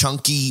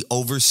chunky,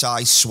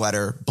 oversized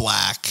sweater,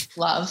 black.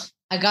 Love.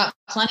 I got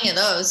plenty of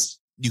those.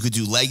 You could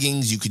do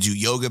leggings. You could do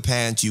yoga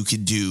pants. You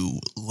could do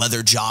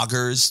leather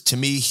joggers. To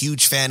me,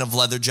 huge fan of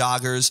leather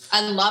joggers.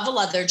 I love a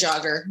leather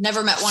jogger.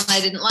 Never met one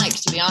I didn't like,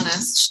 to be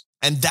honest.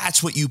 And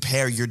that's what you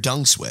pair your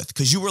Dunks with.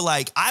 Because you were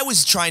like, I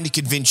was trying to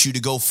convince you to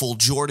go full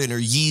Jordan or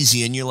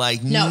Yeezy. And you're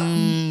like, no,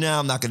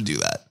 I'm not going to do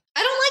that.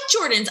 I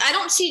don't like Jordans. I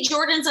don't see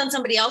Jordans on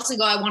somebody else and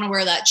go, I want to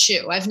wear that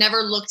shoe. I've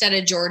never looked at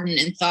a Jordan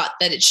and thought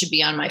that it should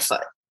be on my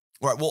foot.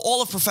 Right. Well,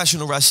 all of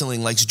professional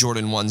wrestling likes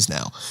Jordan 1s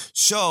now.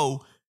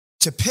 So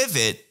to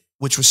pivot,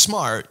 which was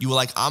smart, you were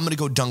like, I'm going to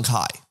go Dunk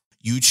high.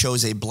 You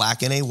chose a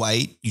black and a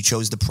white. You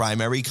chose the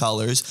primary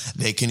colors.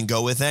 They can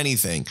go with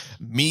anything.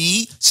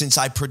 Me, since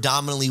I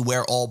predominantly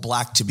wear all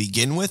black to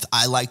begin with,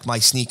 I like my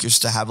sneakers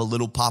to have a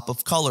little pop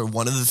of color.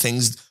 One of the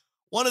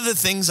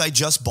things I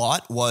just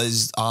bought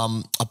was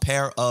a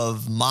pair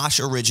of Mosh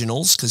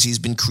Originals because he's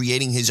been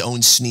creating his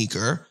own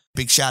sneaker.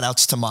 Big shout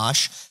outs to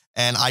Mosh.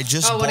 And I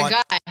just bought, what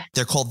a guy.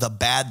 They're called the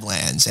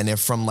Badlands, and they're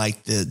from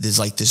like there's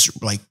like this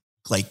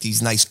like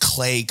these nice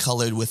clay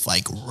colored with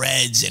like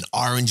reds and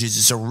oranges.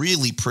 It's a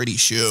really pretty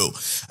shoe.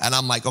 And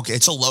I'm like, okay,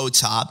 it's a low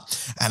top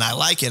and I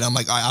like it. I'm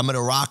like, I'm going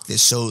to rock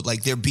this. So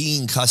like they're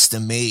being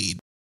custom made.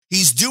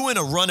 He's doing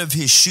a run of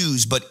his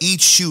shoes, but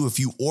each shoe, if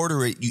you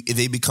order it,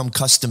 they become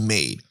custom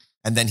made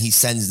and then he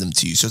sends them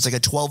to you. So it's like a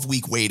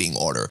 12-week waiting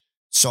order.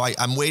 So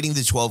I'm waiting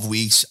the 12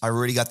 weeks. I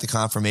already got the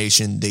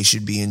confirmation. They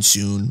should be in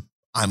soon.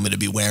 I'm going to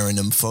be wearing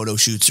them. Photo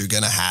shoots are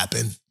going to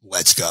happen.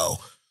 Let's go.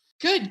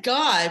 Good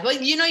God. Well,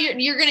 you know,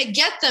 you're going to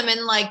get them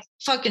in like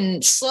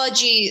fucking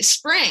sludgy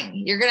spring.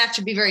 You're going to have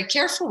to be very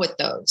careful with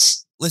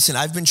those. Listen,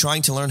 I've been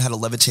trying to learn how to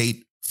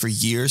levitate for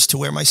years to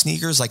wear my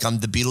sneakers. Like I'm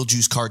the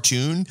Beetlejuice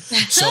cartoon.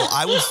 So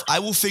I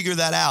will figure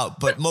that out.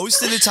 But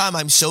most of the time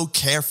I'm so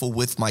careful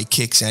with my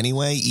kicks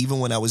anyway. Even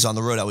when I was on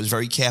the road, I was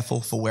very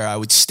careful for where I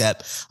would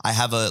step. I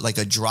have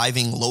a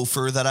driving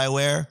loafer that I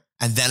wear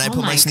and then I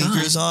put my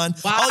sneakers on.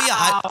 Wow. Oh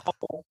yeah.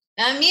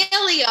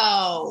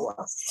 Emilio.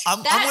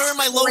 I'm wearing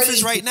my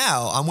loafers right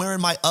now. I'm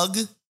wearing my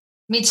UGG.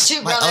 Me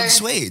too, my brother. UGG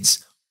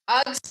suedes.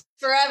 UGGs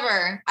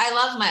forever. I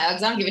love my UGGs.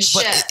 I don't give a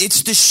shit. But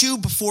it's the shoe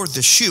before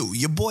the shoe.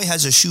 Your boy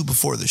has a shoe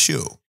before the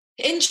shoe.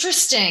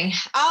 Interesting.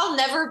 I'll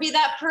never be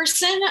that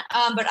person,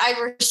 but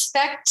I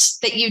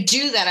respect that you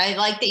do that. I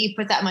like that you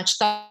put that much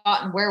thought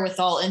and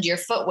wherewithal into your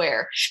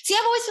footwear. See,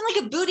 I've always been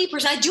like a booty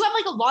person. I do have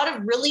like a lot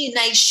of really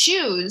nice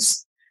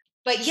shoes,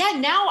 but yeah,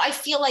 now I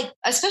feel like,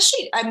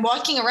 especially I'm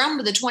walking around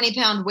with a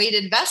 20-pound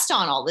weighted vest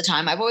on all the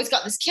time. I've always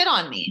got this kit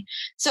on me.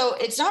 So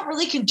it's not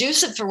really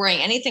conducive for wearing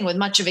anything with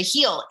much of a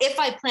heel. If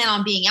I plan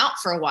on being out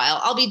for a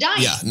while, I'll be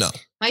dying. Yeah, no.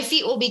 My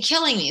feet will be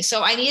killing me.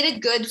 So I need a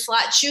good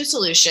flat shoe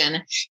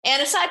solution.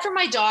 And aside from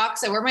my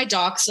Docs, I wear my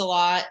Docs a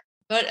lot,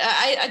 but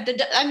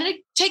I'm going to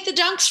take the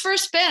Dunks for a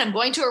spin. I'm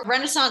going to a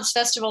Renaissance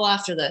festival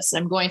after this.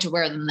 I'm going to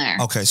wear them there.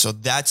 Okay. So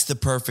that's the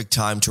perfect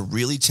time to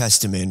really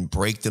test them in,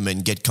 break them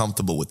in, get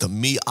comfortable with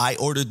them. I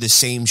ordered the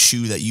same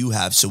shoe that you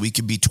have so we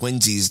could be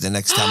twinsies the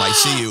next time I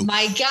see you.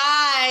 My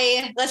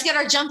guy. Let's get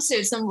our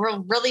jumpsuits and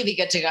we'll really be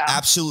good to go.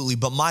 Absolutely.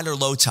 But mine are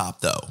low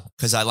top though.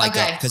 Cause I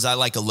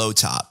like a low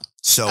top.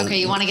 So okay,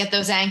 you want to get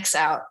those anks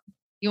out.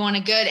 You want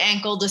a good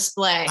ankle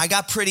display. I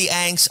got pretty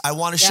anks. I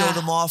want to show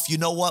them off. You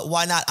know what?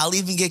 Why not? I'll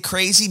even get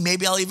crazy.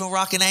 Maybe I'll even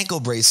rock an ankle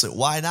bracelet.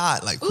 Why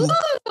not? Like, ooh,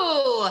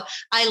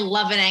 I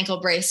love an ankle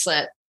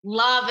bracelet.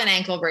 Love an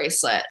ankle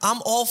bracelet.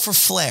 I'm all for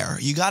flair.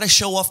 You got to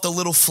show off the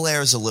little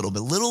flares a little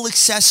bit. Little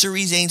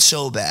accessories ain't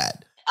so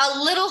bad. A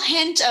little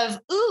hint of,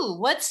 ooh,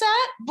 what's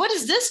that? What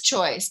is this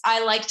choice?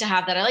 I like to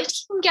have that. I like to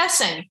keep them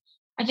guessing.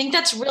 I think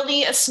that's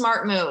really a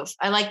smart move.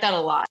 I like that a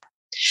lot.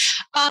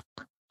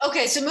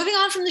 Okay, so moving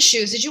on from the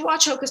shoes, did you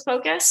watch Hocus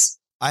Pocus?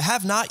 I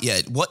have not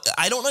yet.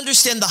 I don't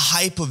understand the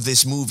hype of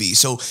this movie.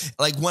 So,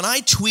 like, when I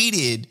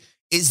tweeted,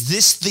 "Is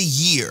this the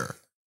year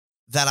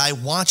that I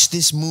watched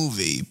this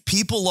movie?"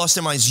 people lost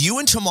their minds. You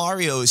and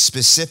Tamario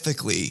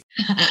specifically.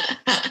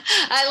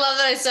 I love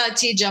that I saw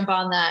T jump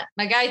on that.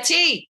 My guy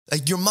T.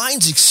 Like, your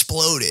minds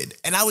exploded.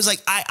 And I was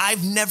like,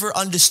 I've never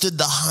understood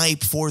the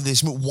hype for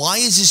this movie. Why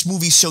is this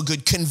movie so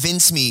good?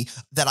 Convince me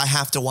that I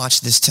have to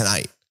watch this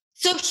tonight.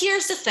 So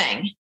here's the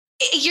thing.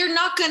 You're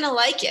not going to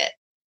like it.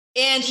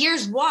 And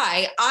here's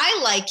why. I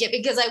like it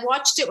because I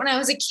watched it when I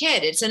was a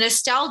kid. It's a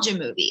nostalgia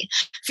movie.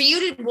 For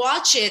you to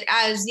watch it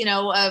as, you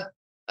know, a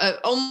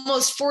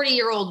almost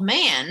 40-year-old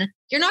man,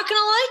 you're not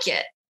going to like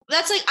it.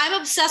 That's like, I'm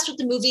obsessed with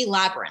the movie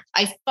Labyrinth.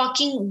 I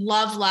fucking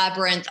love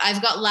Labyrinth.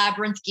 I've got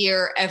Labyrinth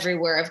gear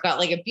everywhere. I've got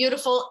like a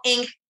beautiful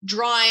ink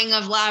drawing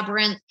of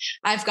Labyrinth.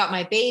 I've got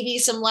my baby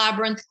some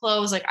Labyrinth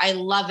clothes. Like, I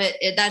love it.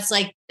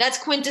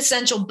 That's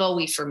quintessential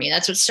Bowie for me.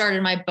 That's what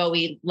started my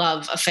Bowie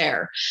love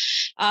affair.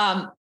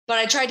 But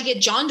I tried to get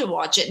John to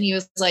watch it and he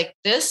was like,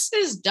 this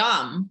is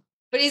dumb.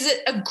 But he's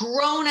a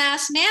grown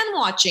ass man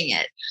watching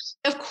it.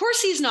 Of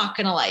course he's not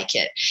going to like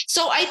it.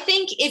 So I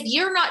think if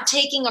you're not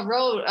taking a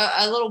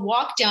little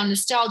walk down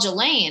nostalgia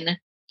lane,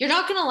 you're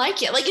not going to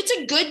like it. Like, it's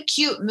a good,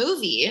 cute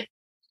movie,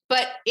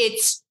 but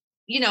it's,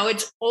 you know,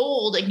 it's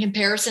old in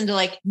comparison to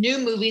like new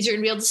movies you're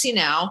gonna be able to see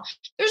now.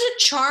 There's a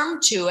charm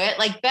to it.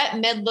 Like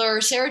Bette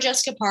Midler, Sarah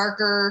Jessica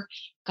Parker.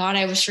 God,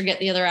 I always forget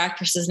the other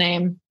actress's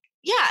name.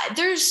 Yeah,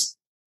 there's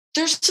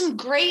some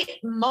great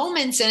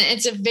moments in it.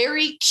 It's a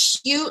very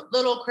cute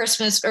little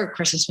Christmas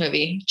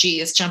movie.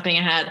 Geez, jumping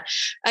ahead.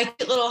 A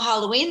cute little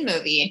Halloween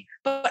movie.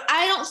 But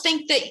I don't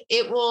think that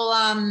it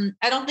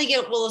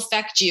will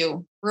affect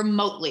you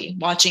remotely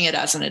watching it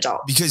as an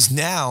adult. Because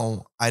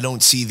now I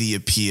don't see the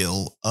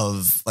appeal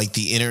of like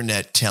the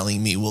internet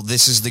telling me, well,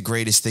 this is the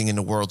greatest thing in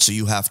the world, so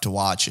you have to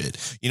watch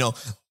it. You know,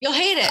 you'll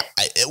hate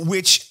it.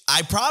 Which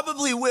I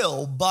probably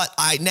will, but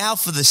now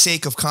for the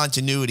sake of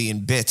continuity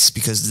and bits,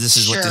 because this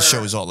is what the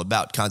show is all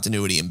about,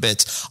 continuity and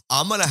bits,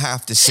 I'm going to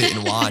have to sit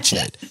and watch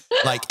it.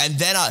 Like, and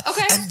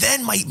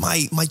then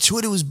my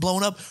Twitter was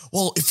blown up.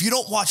 Well, if you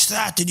don't watch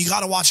that, then you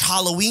got to watch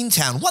Halloween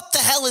Town. What the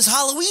hell is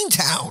Halloween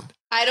Town?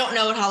 I don't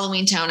know what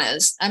Halloween Town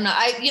is.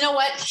 You know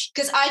what?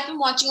 Because I've been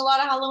watching a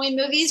lot of Halloween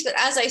movies, but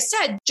as I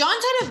said,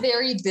 John's had a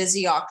very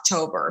busy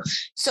October.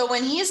 So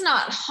when he's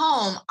not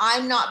home,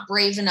 I'm not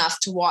brave enough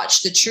to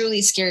watch the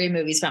truly scary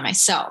movies by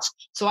myself.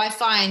 So I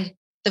find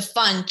the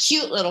fun,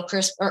 cute little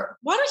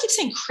why do I keep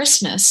saying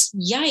Christmas?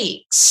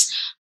 Yikes.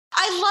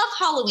 I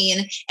love Halloween,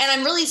 and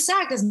I'm really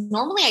sad because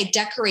normally I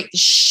decorate the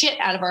shit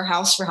out of our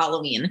house for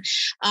Halloween.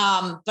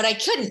 But I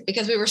couldn't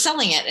because we were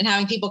selling it and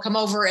having people come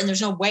over, and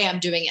there's no way I'm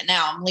doing it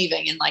now. I'm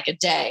leaving in like a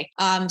day.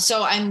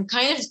 So I'm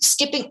kind of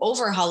skipping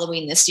over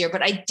Halloween this year,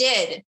 but I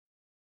did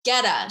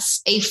get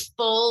us a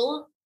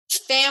full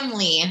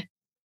family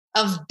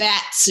of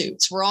bat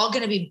suits. We're all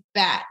going to be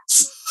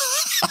bats.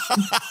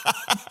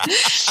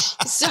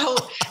 So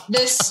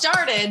this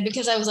started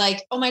because I was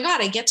like, oh my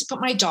God, I get to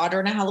put my daughter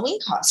in a Halloween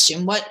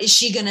costume. What is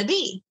she going to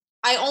be?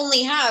 I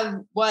only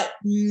have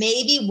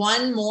maybe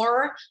one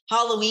more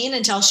Halloween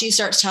until she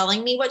starts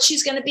telling me what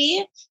she's going to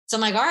be. So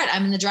I'm like, all right,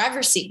 I'm in the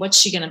driver's seat. What's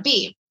she going to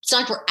be? It's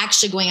not like we're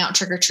actually going out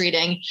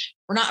trick-or-treating.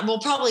 We'll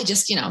probably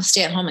just,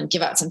 stay at home and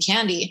give out some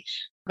candy.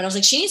 But I was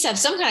like, she needs to have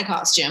some kind of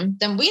costume.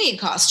 Then we need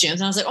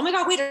costumes. And I was like, oh my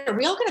God, wait, are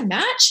we all going to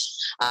match?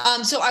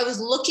 So I was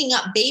looking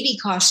up baby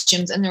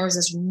costumes and there was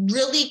this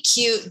really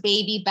cute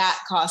baby bat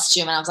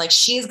costume. And I was like,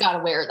 she's got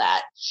to wear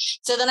that.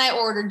 So then I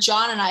ordered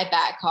John and I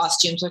bat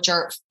costumes, which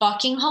are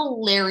fucking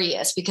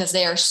hilarious because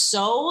they are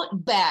so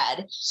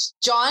bad.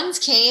 John's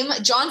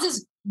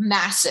is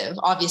massive.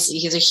 Obviously,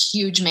 he's a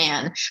huge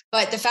man.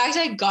 But the fact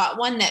I got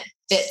one that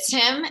fits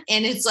him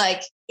and it's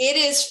like, it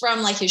is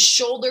from like his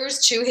shoulders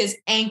to his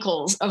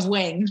ankles of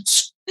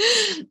wings.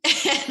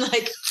 And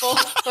like full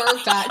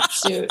fur bat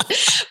suit,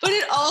 but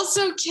it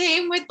also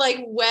came with like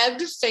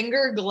webbed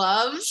finger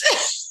gloves.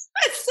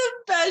 It's the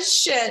best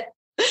shit.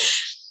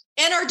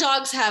 And our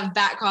dogs have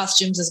bat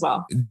costumes as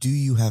well. Do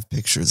you have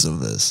pictures of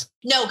this?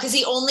 No, because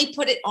he only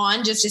put it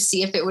on just to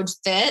see if it would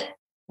fit,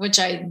 which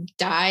I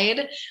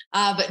died.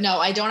 But no,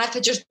 I don't have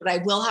pictures, but I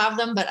will have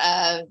them. But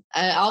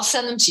I'll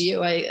send them to you.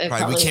 We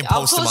can't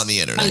post them on the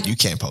internet. You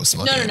can't post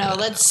them on the internet.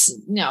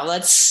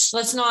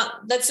 Let's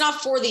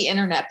not for the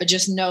internet, but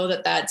just know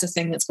that that's a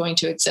thing that's going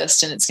to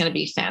exist and it's going to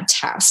be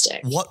fantastic.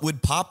 What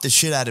would pop the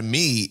shit out of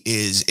me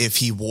is if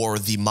he wore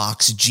the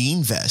Mox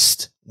jean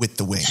vest with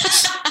the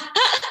wings.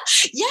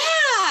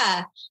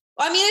 Yeah.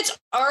 I mean, it's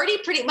already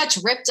pretty much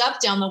ripped up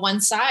down the one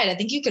side. I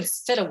think you could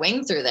fit a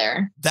wing through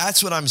there.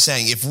 That's what I'm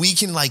saying. If we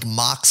can like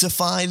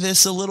Moxify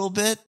this a little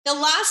bit. The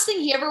last thing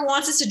he ever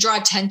wants is to draw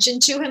attention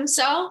to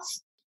himself.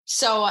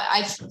 So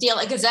I feel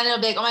like, because then it'll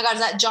be like, oh my God, is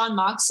that John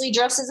Moxley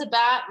dressed as a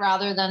bat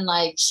rather than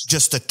like.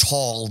 Just a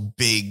tall,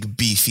 big,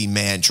 beefy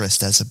man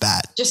dressed as a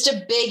bat. Just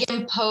a big,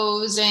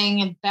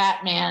 imposing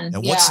Batman.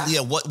 And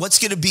what's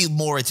going to be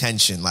more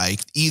attention?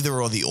 Like either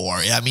or the or.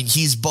 I mean,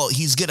 he's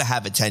going to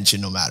have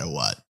attention no matter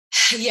what.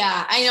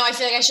 Yeah, I know. I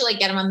feel like I should like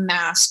get him a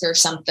mask or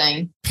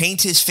something.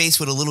 Paint his face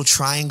with a little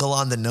triangle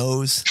on the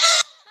nose.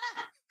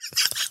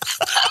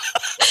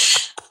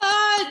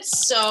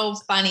 It's so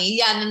funny.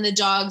 Yeah, and then the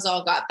dogs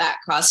all got bat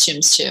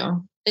costumes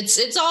too.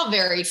 It's all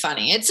very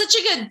funny. It's such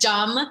a good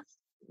dumb,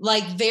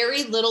 like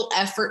very little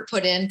effort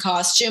put in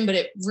costume, but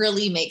it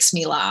really makes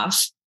me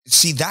laugh.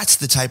 See, that's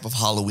the type of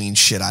Halloween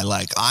shit I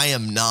like. I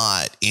am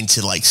not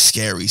into like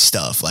scary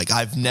stuff. Like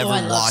I've never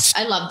watched.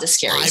 I love the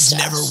scary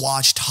stuff. I've never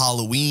watched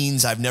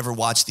Halloweens. I've never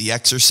watched The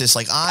Exorcist.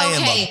 Like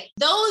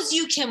those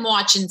you can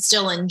watch and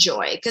still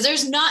enjoy because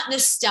there's not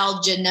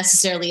nostalgia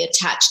necessarily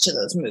attached to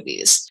those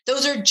movies.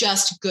 Those are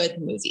just good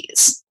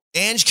movies.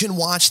 Ange can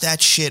watch that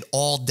shit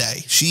all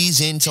day. She's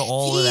into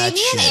all of that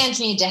shit. Me and Ange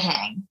need to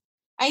hang.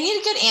 I need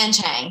a good Ange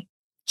hang.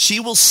 She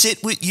will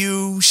sit with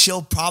you.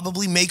 She'll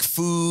probably make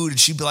food. And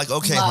she'll be like,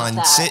 okay,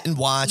 hon, sit and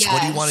watch. Yes.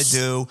 What do you want to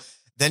do?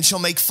 Then she'll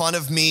make fun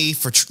of me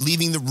for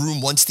leaving the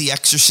room once the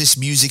Exorcist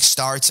music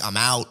starts. I'm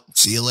out.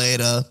 See you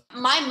later.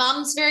 My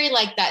mom's very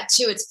like that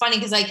too. It's funny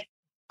because like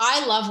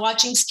I love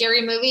watching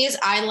scary movies.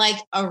 I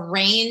like a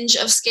range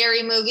of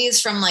scary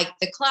movies from like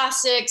the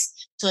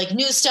classics to like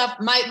new stuff.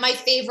 My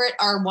favorite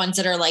are ones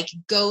that are like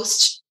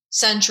ghost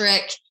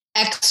centric,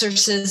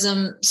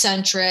 exorcism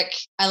centric.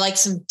 I like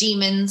some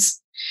demons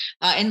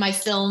in my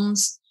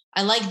films.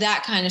 I like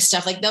that kind of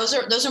stuff. Like those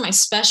are my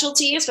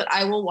specialties, but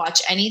I will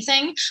watch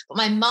anything. But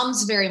my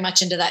mom's very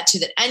much into that too,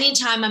 that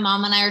anytime my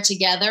mom and I are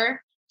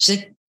together, she's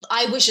like,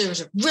 I wish there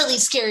was a really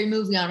scary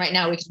movie on right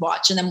now we could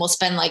watch. And then we'll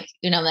spend like,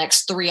 the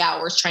next 3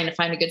 hours trying to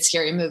find a good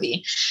scary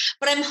movie.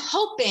 But I'm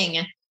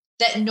hoping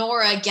that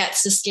Nora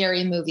gets the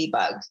scary movie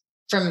bug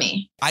from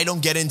me. I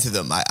don't get into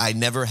them. I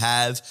never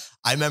have.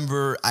 I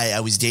remember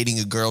I was dating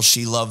a girl.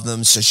 She loved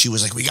them. So she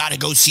was like, we got to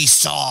go see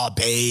Saw,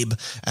 babe.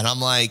 And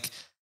I'm like,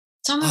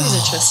 some movies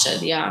are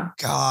twisted. Yeah.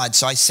 God.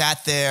 So I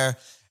sat there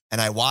and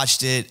I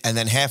watched it. And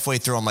then halfway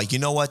through, I'm like, you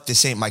know what?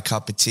 This ain't my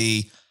cup of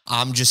tea.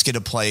 I'm just going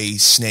to play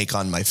Snake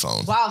on my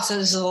phone. Wow. So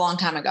this is a long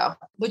time ago,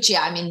 which,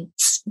 yeah, I mean,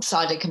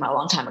 Saw did come out a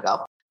long time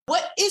ago.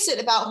 What is it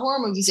about horror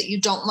movies that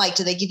you don't like?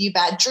 Do they give you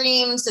bad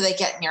dreams? Do they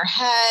get in your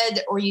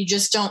head? Or you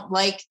just don't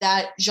like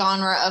that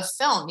genre of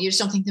film? You just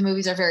don't think the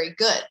movies are very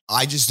good?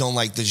 I just don't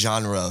like the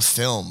genre of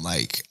film.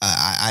 Like,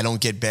 I don't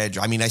get bad.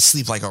 I mean, I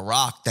sleep like a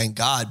rock, thank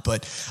God.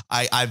 But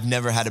I've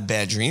never had a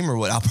bad dream or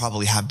what. I'll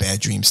probably have bad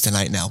dreams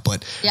tonight now.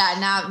 But yeah,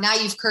 now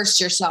you've cursed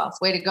yourself.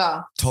 Way to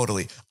go.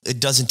 Totally. It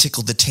doesn't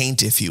tickle the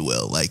taint, if you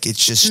will. Like,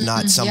 it's just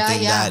not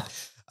something that...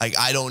 Like,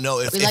 I don't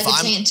know if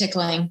I'm taint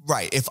tickling.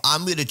 Right. If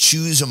I'm going to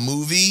choose a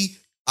movie,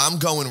 I'm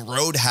going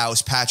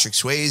Roadhouse, Patrick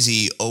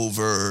Swayze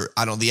over,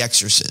 The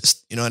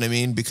Exorcist. You know what I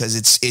mean? Because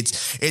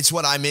it's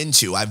what I'm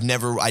into. I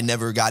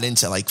never got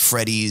into like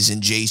Freddy's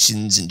and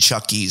Jason's and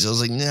Chucky's. I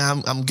was like,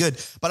 nah, I'm good.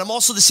 But I'm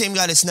also the same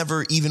guy that's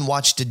never even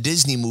watched a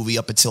Disney movie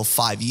up until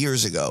 5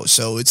 years ago.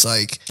 So it's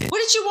like, what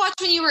did you watch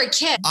when you were a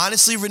kid?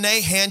 Honestly, Renee,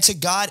 hand to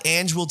God,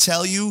 Ange will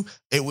tell you,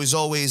 it was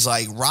always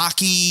like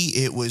Rocky.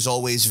 It was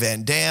always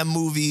Van Damme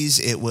movies.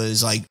 It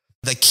was like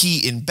the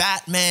Keaton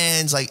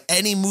Batmans, like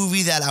any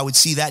movie that I would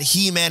see that,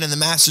 He-Man and the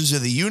Masters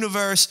of the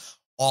Universe,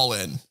 all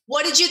in.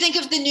 What did you think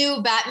of the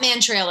new Batman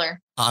trailer?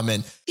 I'm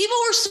in. People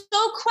were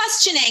so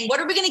questioning, what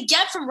are we going to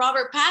get from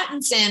Robert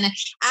Pattinson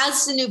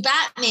as the new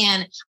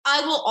Batman?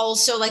 I will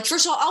also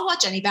first of all, I'll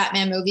watch any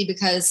Batman movie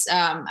because,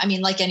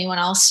 like anyone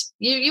else,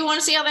 you want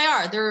to see how they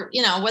are. They're,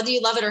 whether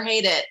you love it or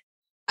hate it.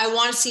 I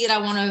want to see it. I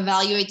want to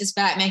evaluate this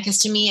Batman because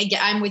to me,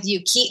 again, I'm with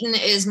you. Keaton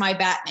is my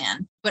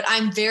Batman, but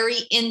I'm very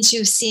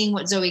into seeing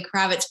what Zoe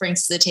Kravitz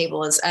brings to the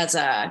table as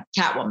a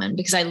Catwoman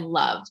because I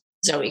love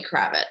Zoe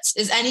Kravitz.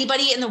 Is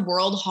anybody in the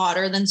world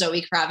hotter than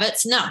Zoe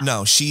Kravitz?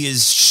 No, she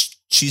is.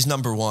 She's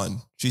number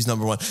one. She's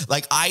number one.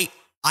 Like I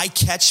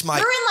catch my.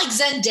 Her and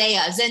like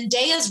Zendaya.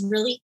 Zendaya's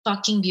really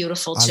fucking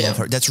beautiful too. I love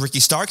her. That's Ricky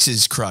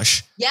Starks'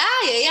 crush. Yeah.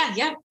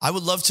 I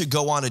would love to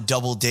go on a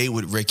double date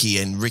with Ricky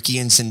and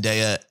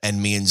Zendaya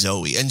and me and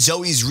Zoe. And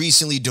Zoe's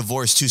recently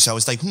divorced too, so I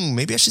was like,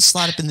 maybe I should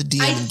slide up in the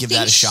DM and give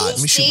that a shot.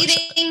 She's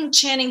dating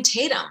Channing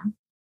Tatum,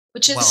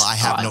 which is I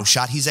have no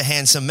shot. He's a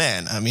handsome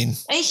man. I mean,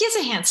 he's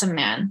a handsome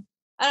man.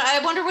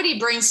 I wonder what he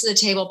brings to the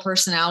table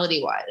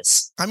personality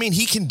wise. I mean,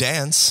 he can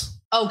dance.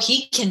 Oh,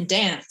 he can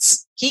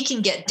dance. He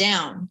can get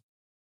down.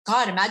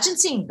 God, imagine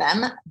seeing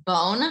them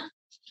bone.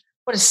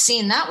 What a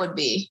scene that would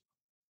be.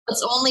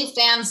 Let's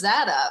OnlyFans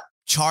that up.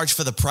 Charge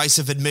for the price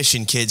of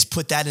admission, kids.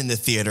 Put that in the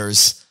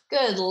theaters.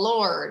 Good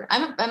Lord.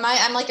 I'm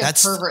like a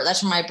pervert.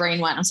 That's where my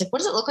brain went. I was like, what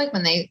does it look like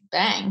when they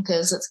bang?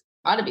 Because it's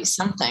got to be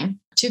something.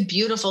 Two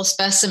beautiful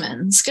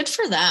specimens. Good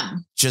for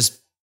them.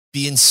 Just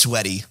being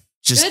sweaty.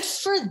 Good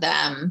for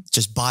them.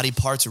 Just body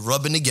parts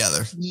rubbing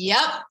together. Yep.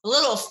 A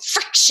little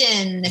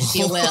friction, if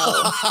you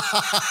will.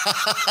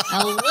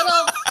 A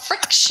little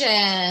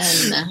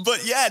friction.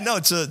 But yeah, no,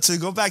 to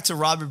go back to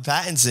Robert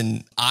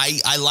Pattinson,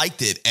 I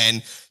liked it.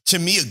 And to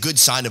me, a good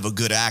sign of a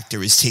good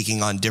actor is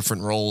taking on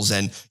different roles.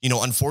 And,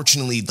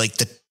 unfortunately, like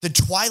the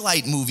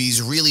Twilight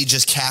movies really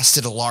just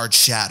casted a large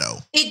shadow.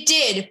 It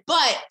did,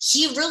 but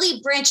he really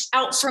branched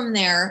out from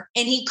there,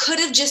 and he could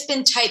have just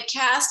been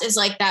typecast as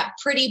like that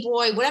pretty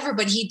boy, whatever.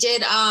 But he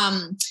did,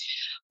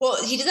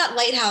 he did that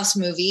Lighthouse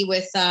movie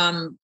with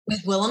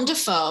Willem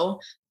Dafoe.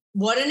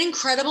 What an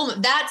incredible,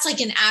 that's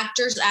like an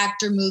actor's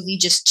actor movie.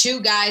 Just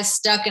two guys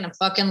stuck in a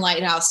fucking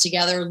lighthouse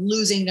together,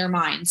 losing their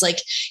minds.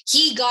 Like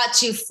he got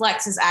to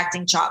flex his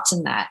acting chops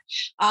in that.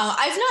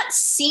 I've not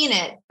seen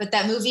it, but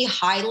that movie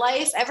High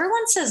Life,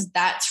 everyone says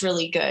that's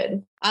really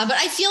good. But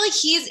I feel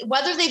like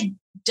whether they've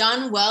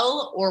done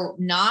well or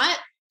not,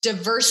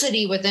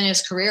 diversity within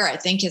his career, I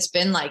think has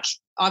been like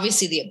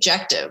obviously the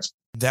objective.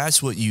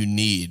 That's what you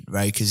need,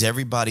 right? Because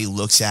everybody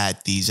looks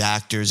at these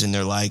actors and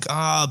they're like,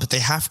 but they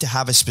have to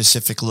have a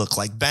specific look.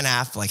 Like Ben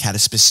Affleck had a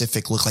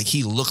specific look. Like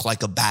he looked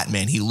like a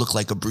Batman. He looked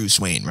like a Bruce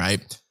Wayne, right?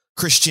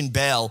 Christian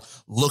Bale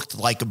looked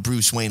like a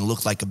Bruce Wayne,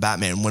 looked like a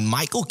Batman. When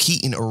Michael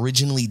Keaton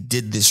originally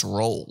did this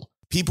role,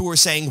 people were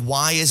saying,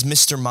 why is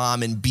Mr.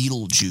 Mom in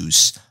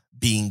Beetlejuice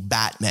being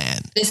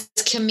Batman? This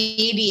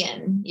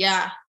comedian,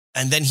 yeah.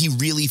 And then he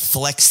really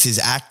flexed his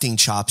acting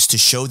chops to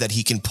show that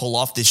he can pull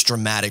off this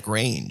dramatic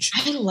range.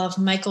 I love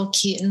Michael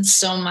Keaton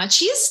so much.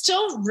 He's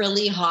still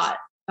really hot,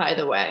 by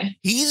the way.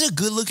 He's a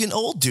good-looking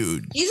old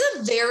dude. He's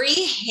a very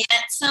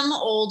handsome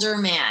older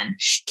man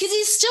because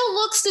he still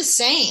looks the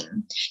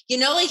same.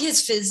 Like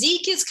his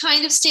physique has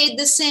kind of stayed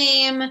the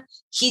same.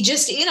 He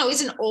just,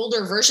 he's an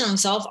older version of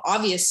himself,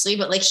 obviously,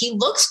 but like he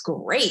looks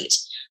great.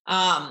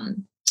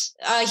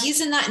 He's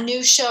in that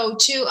new show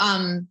too,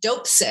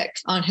 Dope Sick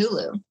on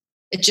Hulu.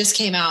 It just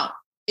came out.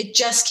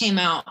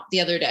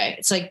 The other day.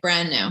 It's like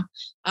brand new.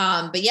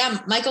 But yeah,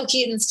 Michael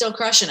Keaton's still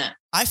crushing it.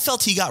 I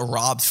felt he got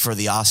robbed for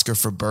the Oscar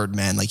for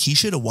Birdman. Like he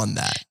should have won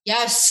that.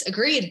 Yes,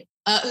 agreed.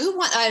 Who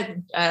won? I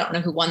don't know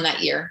who won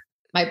that year.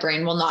 My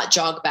brain will not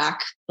jog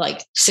back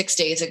like 6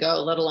 days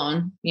ago, let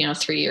alone,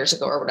 3 years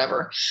ago or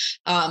whatever.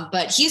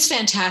 But he's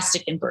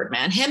fantastic in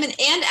Birdman. Him and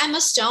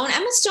Emma Stone.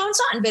 Emma Stone's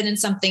not been in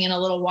something in a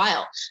little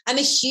while. I'm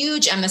a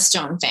huge Emma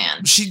Stone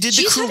fan. She did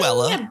the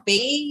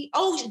Cruella.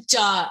 Oh,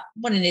 duh.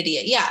 What an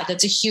idiot. Yeah,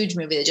 that's a huge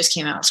movie that just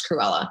came out. It's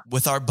Cruella.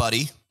 With our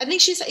buddy. I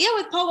think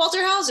with Paul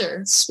Walter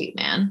Hauser. Sweet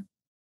man.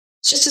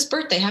 It's just his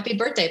birthday. Happy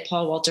birthday,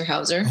 Paul Walter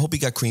Hauser. I hope he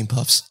got cream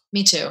puffs.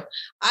 Me too.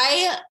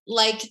 I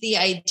like the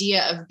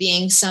idea of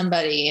being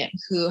somebody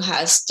who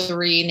has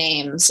three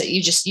names that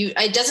you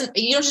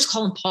don't just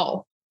call him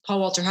Paul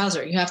Walter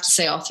Hauser. You have to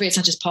say all three. It's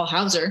not just Paul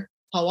Hauser,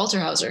 Paul Walter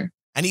Hauser.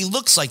 And he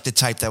looks like the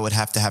type that would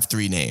have to have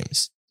three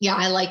names. Yeah,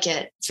 I like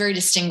it. It's very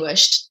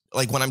distinguished.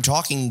 Like when I'm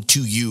talking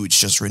to you, it's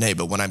just Renee.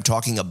 But when I'm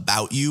talking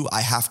about you,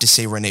 I have to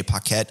say Renee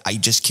Paquette. I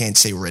just can't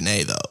say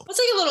Renee, though. It's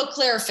like a little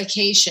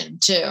clarification,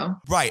 too.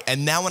 Right.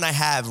 And now when I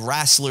have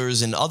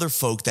wrestlers and other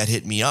folk that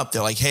hit me up,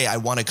 they're like, hey, I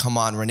want to come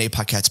on Renee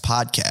Paquette's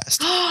podcast.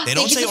 They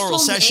don't say Oral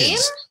Sessions. Name?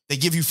 They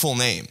give you full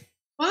name.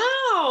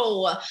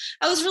 Wow.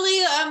 I was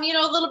really,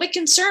 a little bit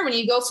concerned when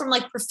you go from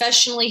like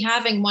professionally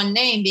having one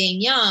name,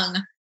 being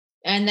young,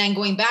 and then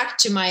going back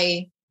to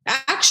my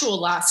actual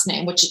last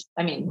name, which,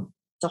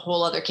 it's a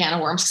whole other can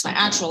of worms because my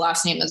actual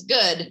last name is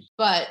good,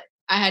 but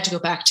I had to go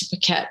back to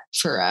Paquette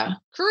for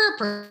career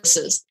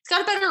purposes. It's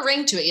got a better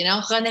ring to it,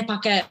 René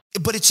Paquette.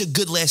 But it's a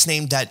good last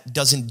name that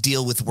doesn't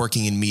deal with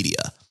working in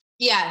media.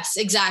 Yes,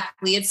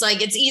 exactly. It's like,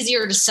 it's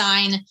easier to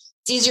sign.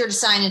 It's easier to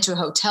sign into a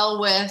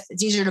hotel with.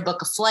 It's easier to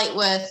book a flight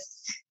with.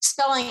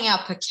 Spelling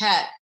out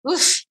Paquette.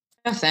 Oof.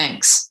 No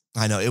thanks.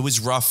 I know. It was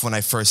rough when I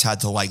first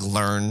had to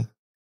learn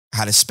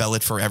how to spell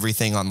it for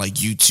everything on like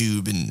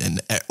YouTube and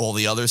all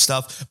the other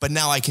stuff. But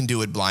now I can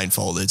do it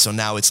blindfolded. So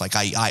now it's like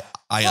I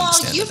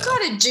understand. Well, you've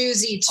got a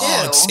doozy too.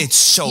 Oh, it's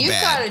so you've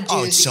bad. Got a doozy.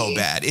 Oh, it's so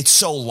bad. It's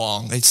so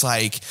long. It's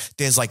like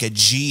there's like a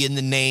G in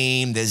the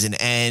name. There's an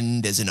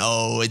N. There's an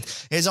O.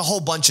 There's a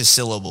whole bunch of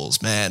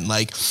syllables, man.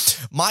 Like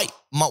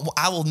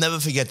I will never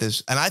forget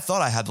this. And I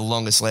thought I had the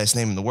longest last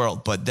name in the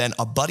world. But then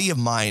a buddy of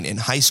mine in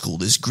high school,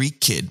 this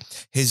Greek kid,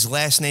 his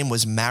last name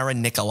was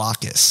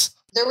Marinikolakis.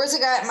 There was a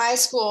guy at my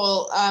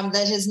school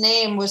that his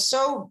name was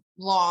so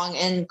long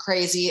and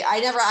crazy. I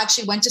never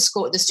actually went to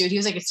school with this dude. He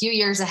was like a few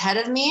years ahead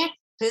of me.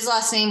 His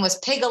last name was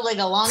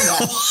Pigaligalonga.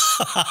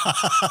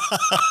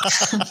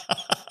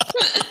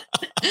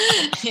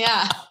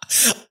 Yeah.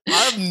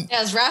 It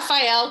was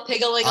Raphael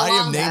Pigaligalonga. I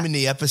am naming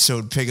the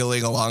episode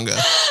Pigaligalonga.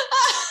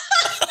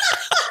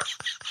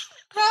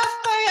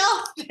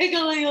 Raphael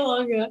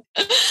Pigaligalonga.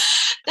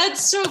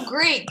 That's so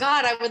great.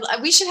 God,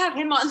 we should have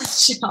him on the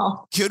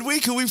show. Could we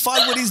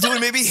find what he's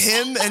doing? Maybe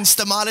him and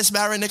Stamatis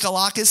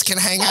Marinikolakis can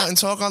hang out and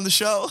talk on the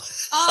show.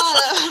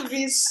 Oh, that would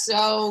be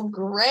so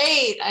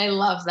great. I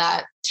love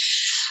that.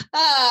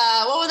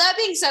 Well, with that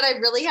being said, I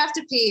really have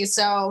to pee.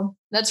 So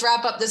let's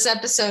wrap up this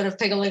episode of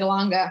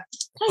Pigaligalonga.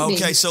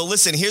 Okay, so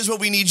listen, here's what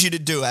we need you to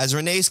do. As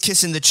Renee's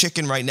kissing the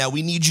chicken right now,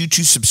 we need you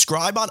to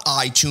subscribe on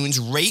iTunes,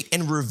 rate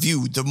and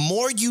review. The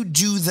more you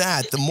do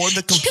that, the more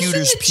the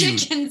computers puke.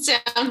 Chicken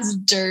sounds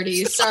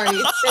dirty. Sorry,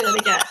 say that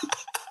again.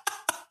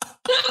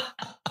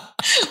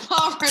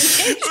 While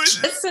Renee's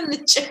kissing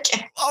the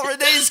chicken. While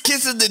Renee's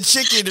kissing the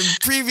chicken, and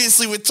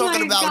previously we're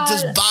talking about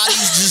just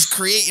bodies just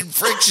creating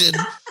friction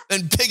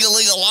and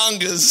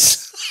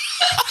Pigaligalongas.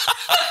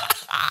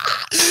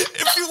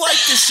 If you like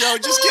the show,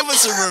 just give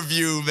us a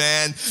review,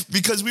 man,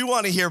 because we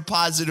want to hear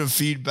positive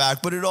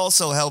feedback, but it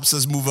also helps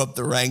us move up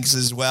the ranks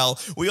as well.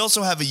 We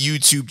also have a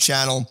YouTube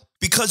channel.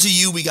 Because of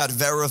you, we got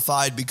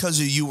verified. Because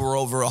of you, we're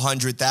over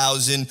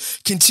 100,000.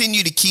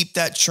 Continue to keep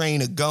that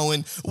train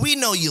going. We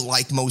know you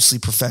like mostly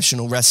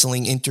professional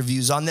wrestling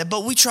interviews on there,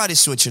 but we try to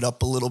switch it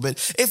up a little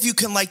bit. If you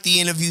can like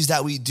the interviews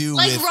that we do.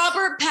 Like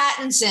Robert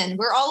Pattinson.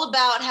 We're all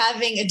about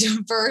having a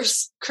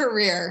diverse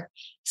career.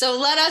 So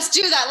let us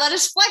do that. Let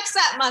us flex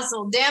that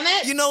muscle, damn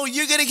it. You know,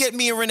 you're going to get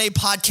me and Renee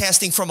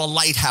podcasting from a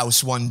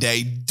lighthouse one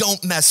day.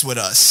 Don't mess with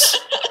us.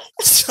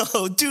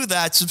 So do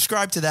that.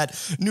 Subscribe to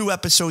that. New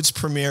episodes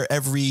premiere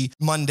every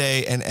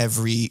Monday and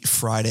every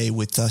Friday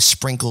with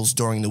sprinkles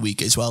during the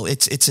week as well.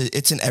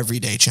 It's an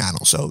everyday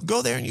channel. So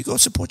go there and you go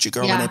support your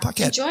girl, Renee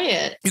Paquette. Enjoy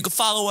it. You can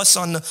follow us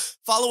on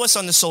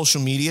the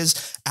social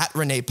medias at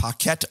Renee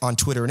Paquette on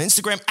Twitter and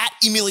Instagram, at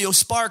Emilio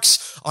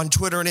Sparks on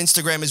Twitter and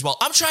Instagram as well.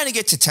 I'm trying to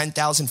get to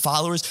 10,000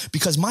 followers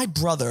because my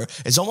brother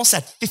is almost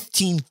at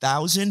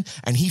 15,000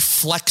 and he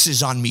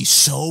flexes on me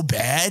so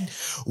bad.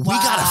 We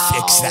gotta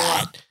fix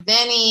that.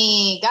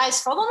 Benny,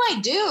 guys, follow my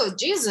dude.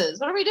 Jesus,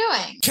 what are we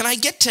doing? Can I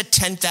get to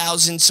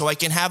 10,000 so I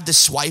can have the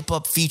swipe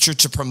up feature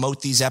to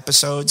promote these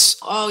episodes?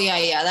 Oh,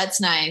 yeah.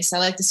 That's nice. I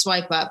like the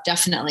swipe up.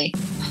 Definitely.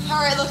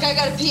 All right, look, I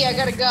gotta pee. I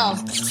gotta go.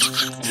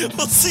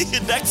 We'll see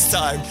you next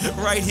time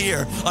right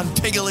here on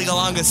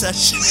Pigaligalonga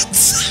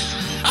Sessions.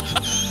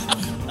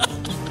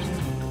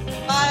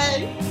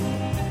 Bye.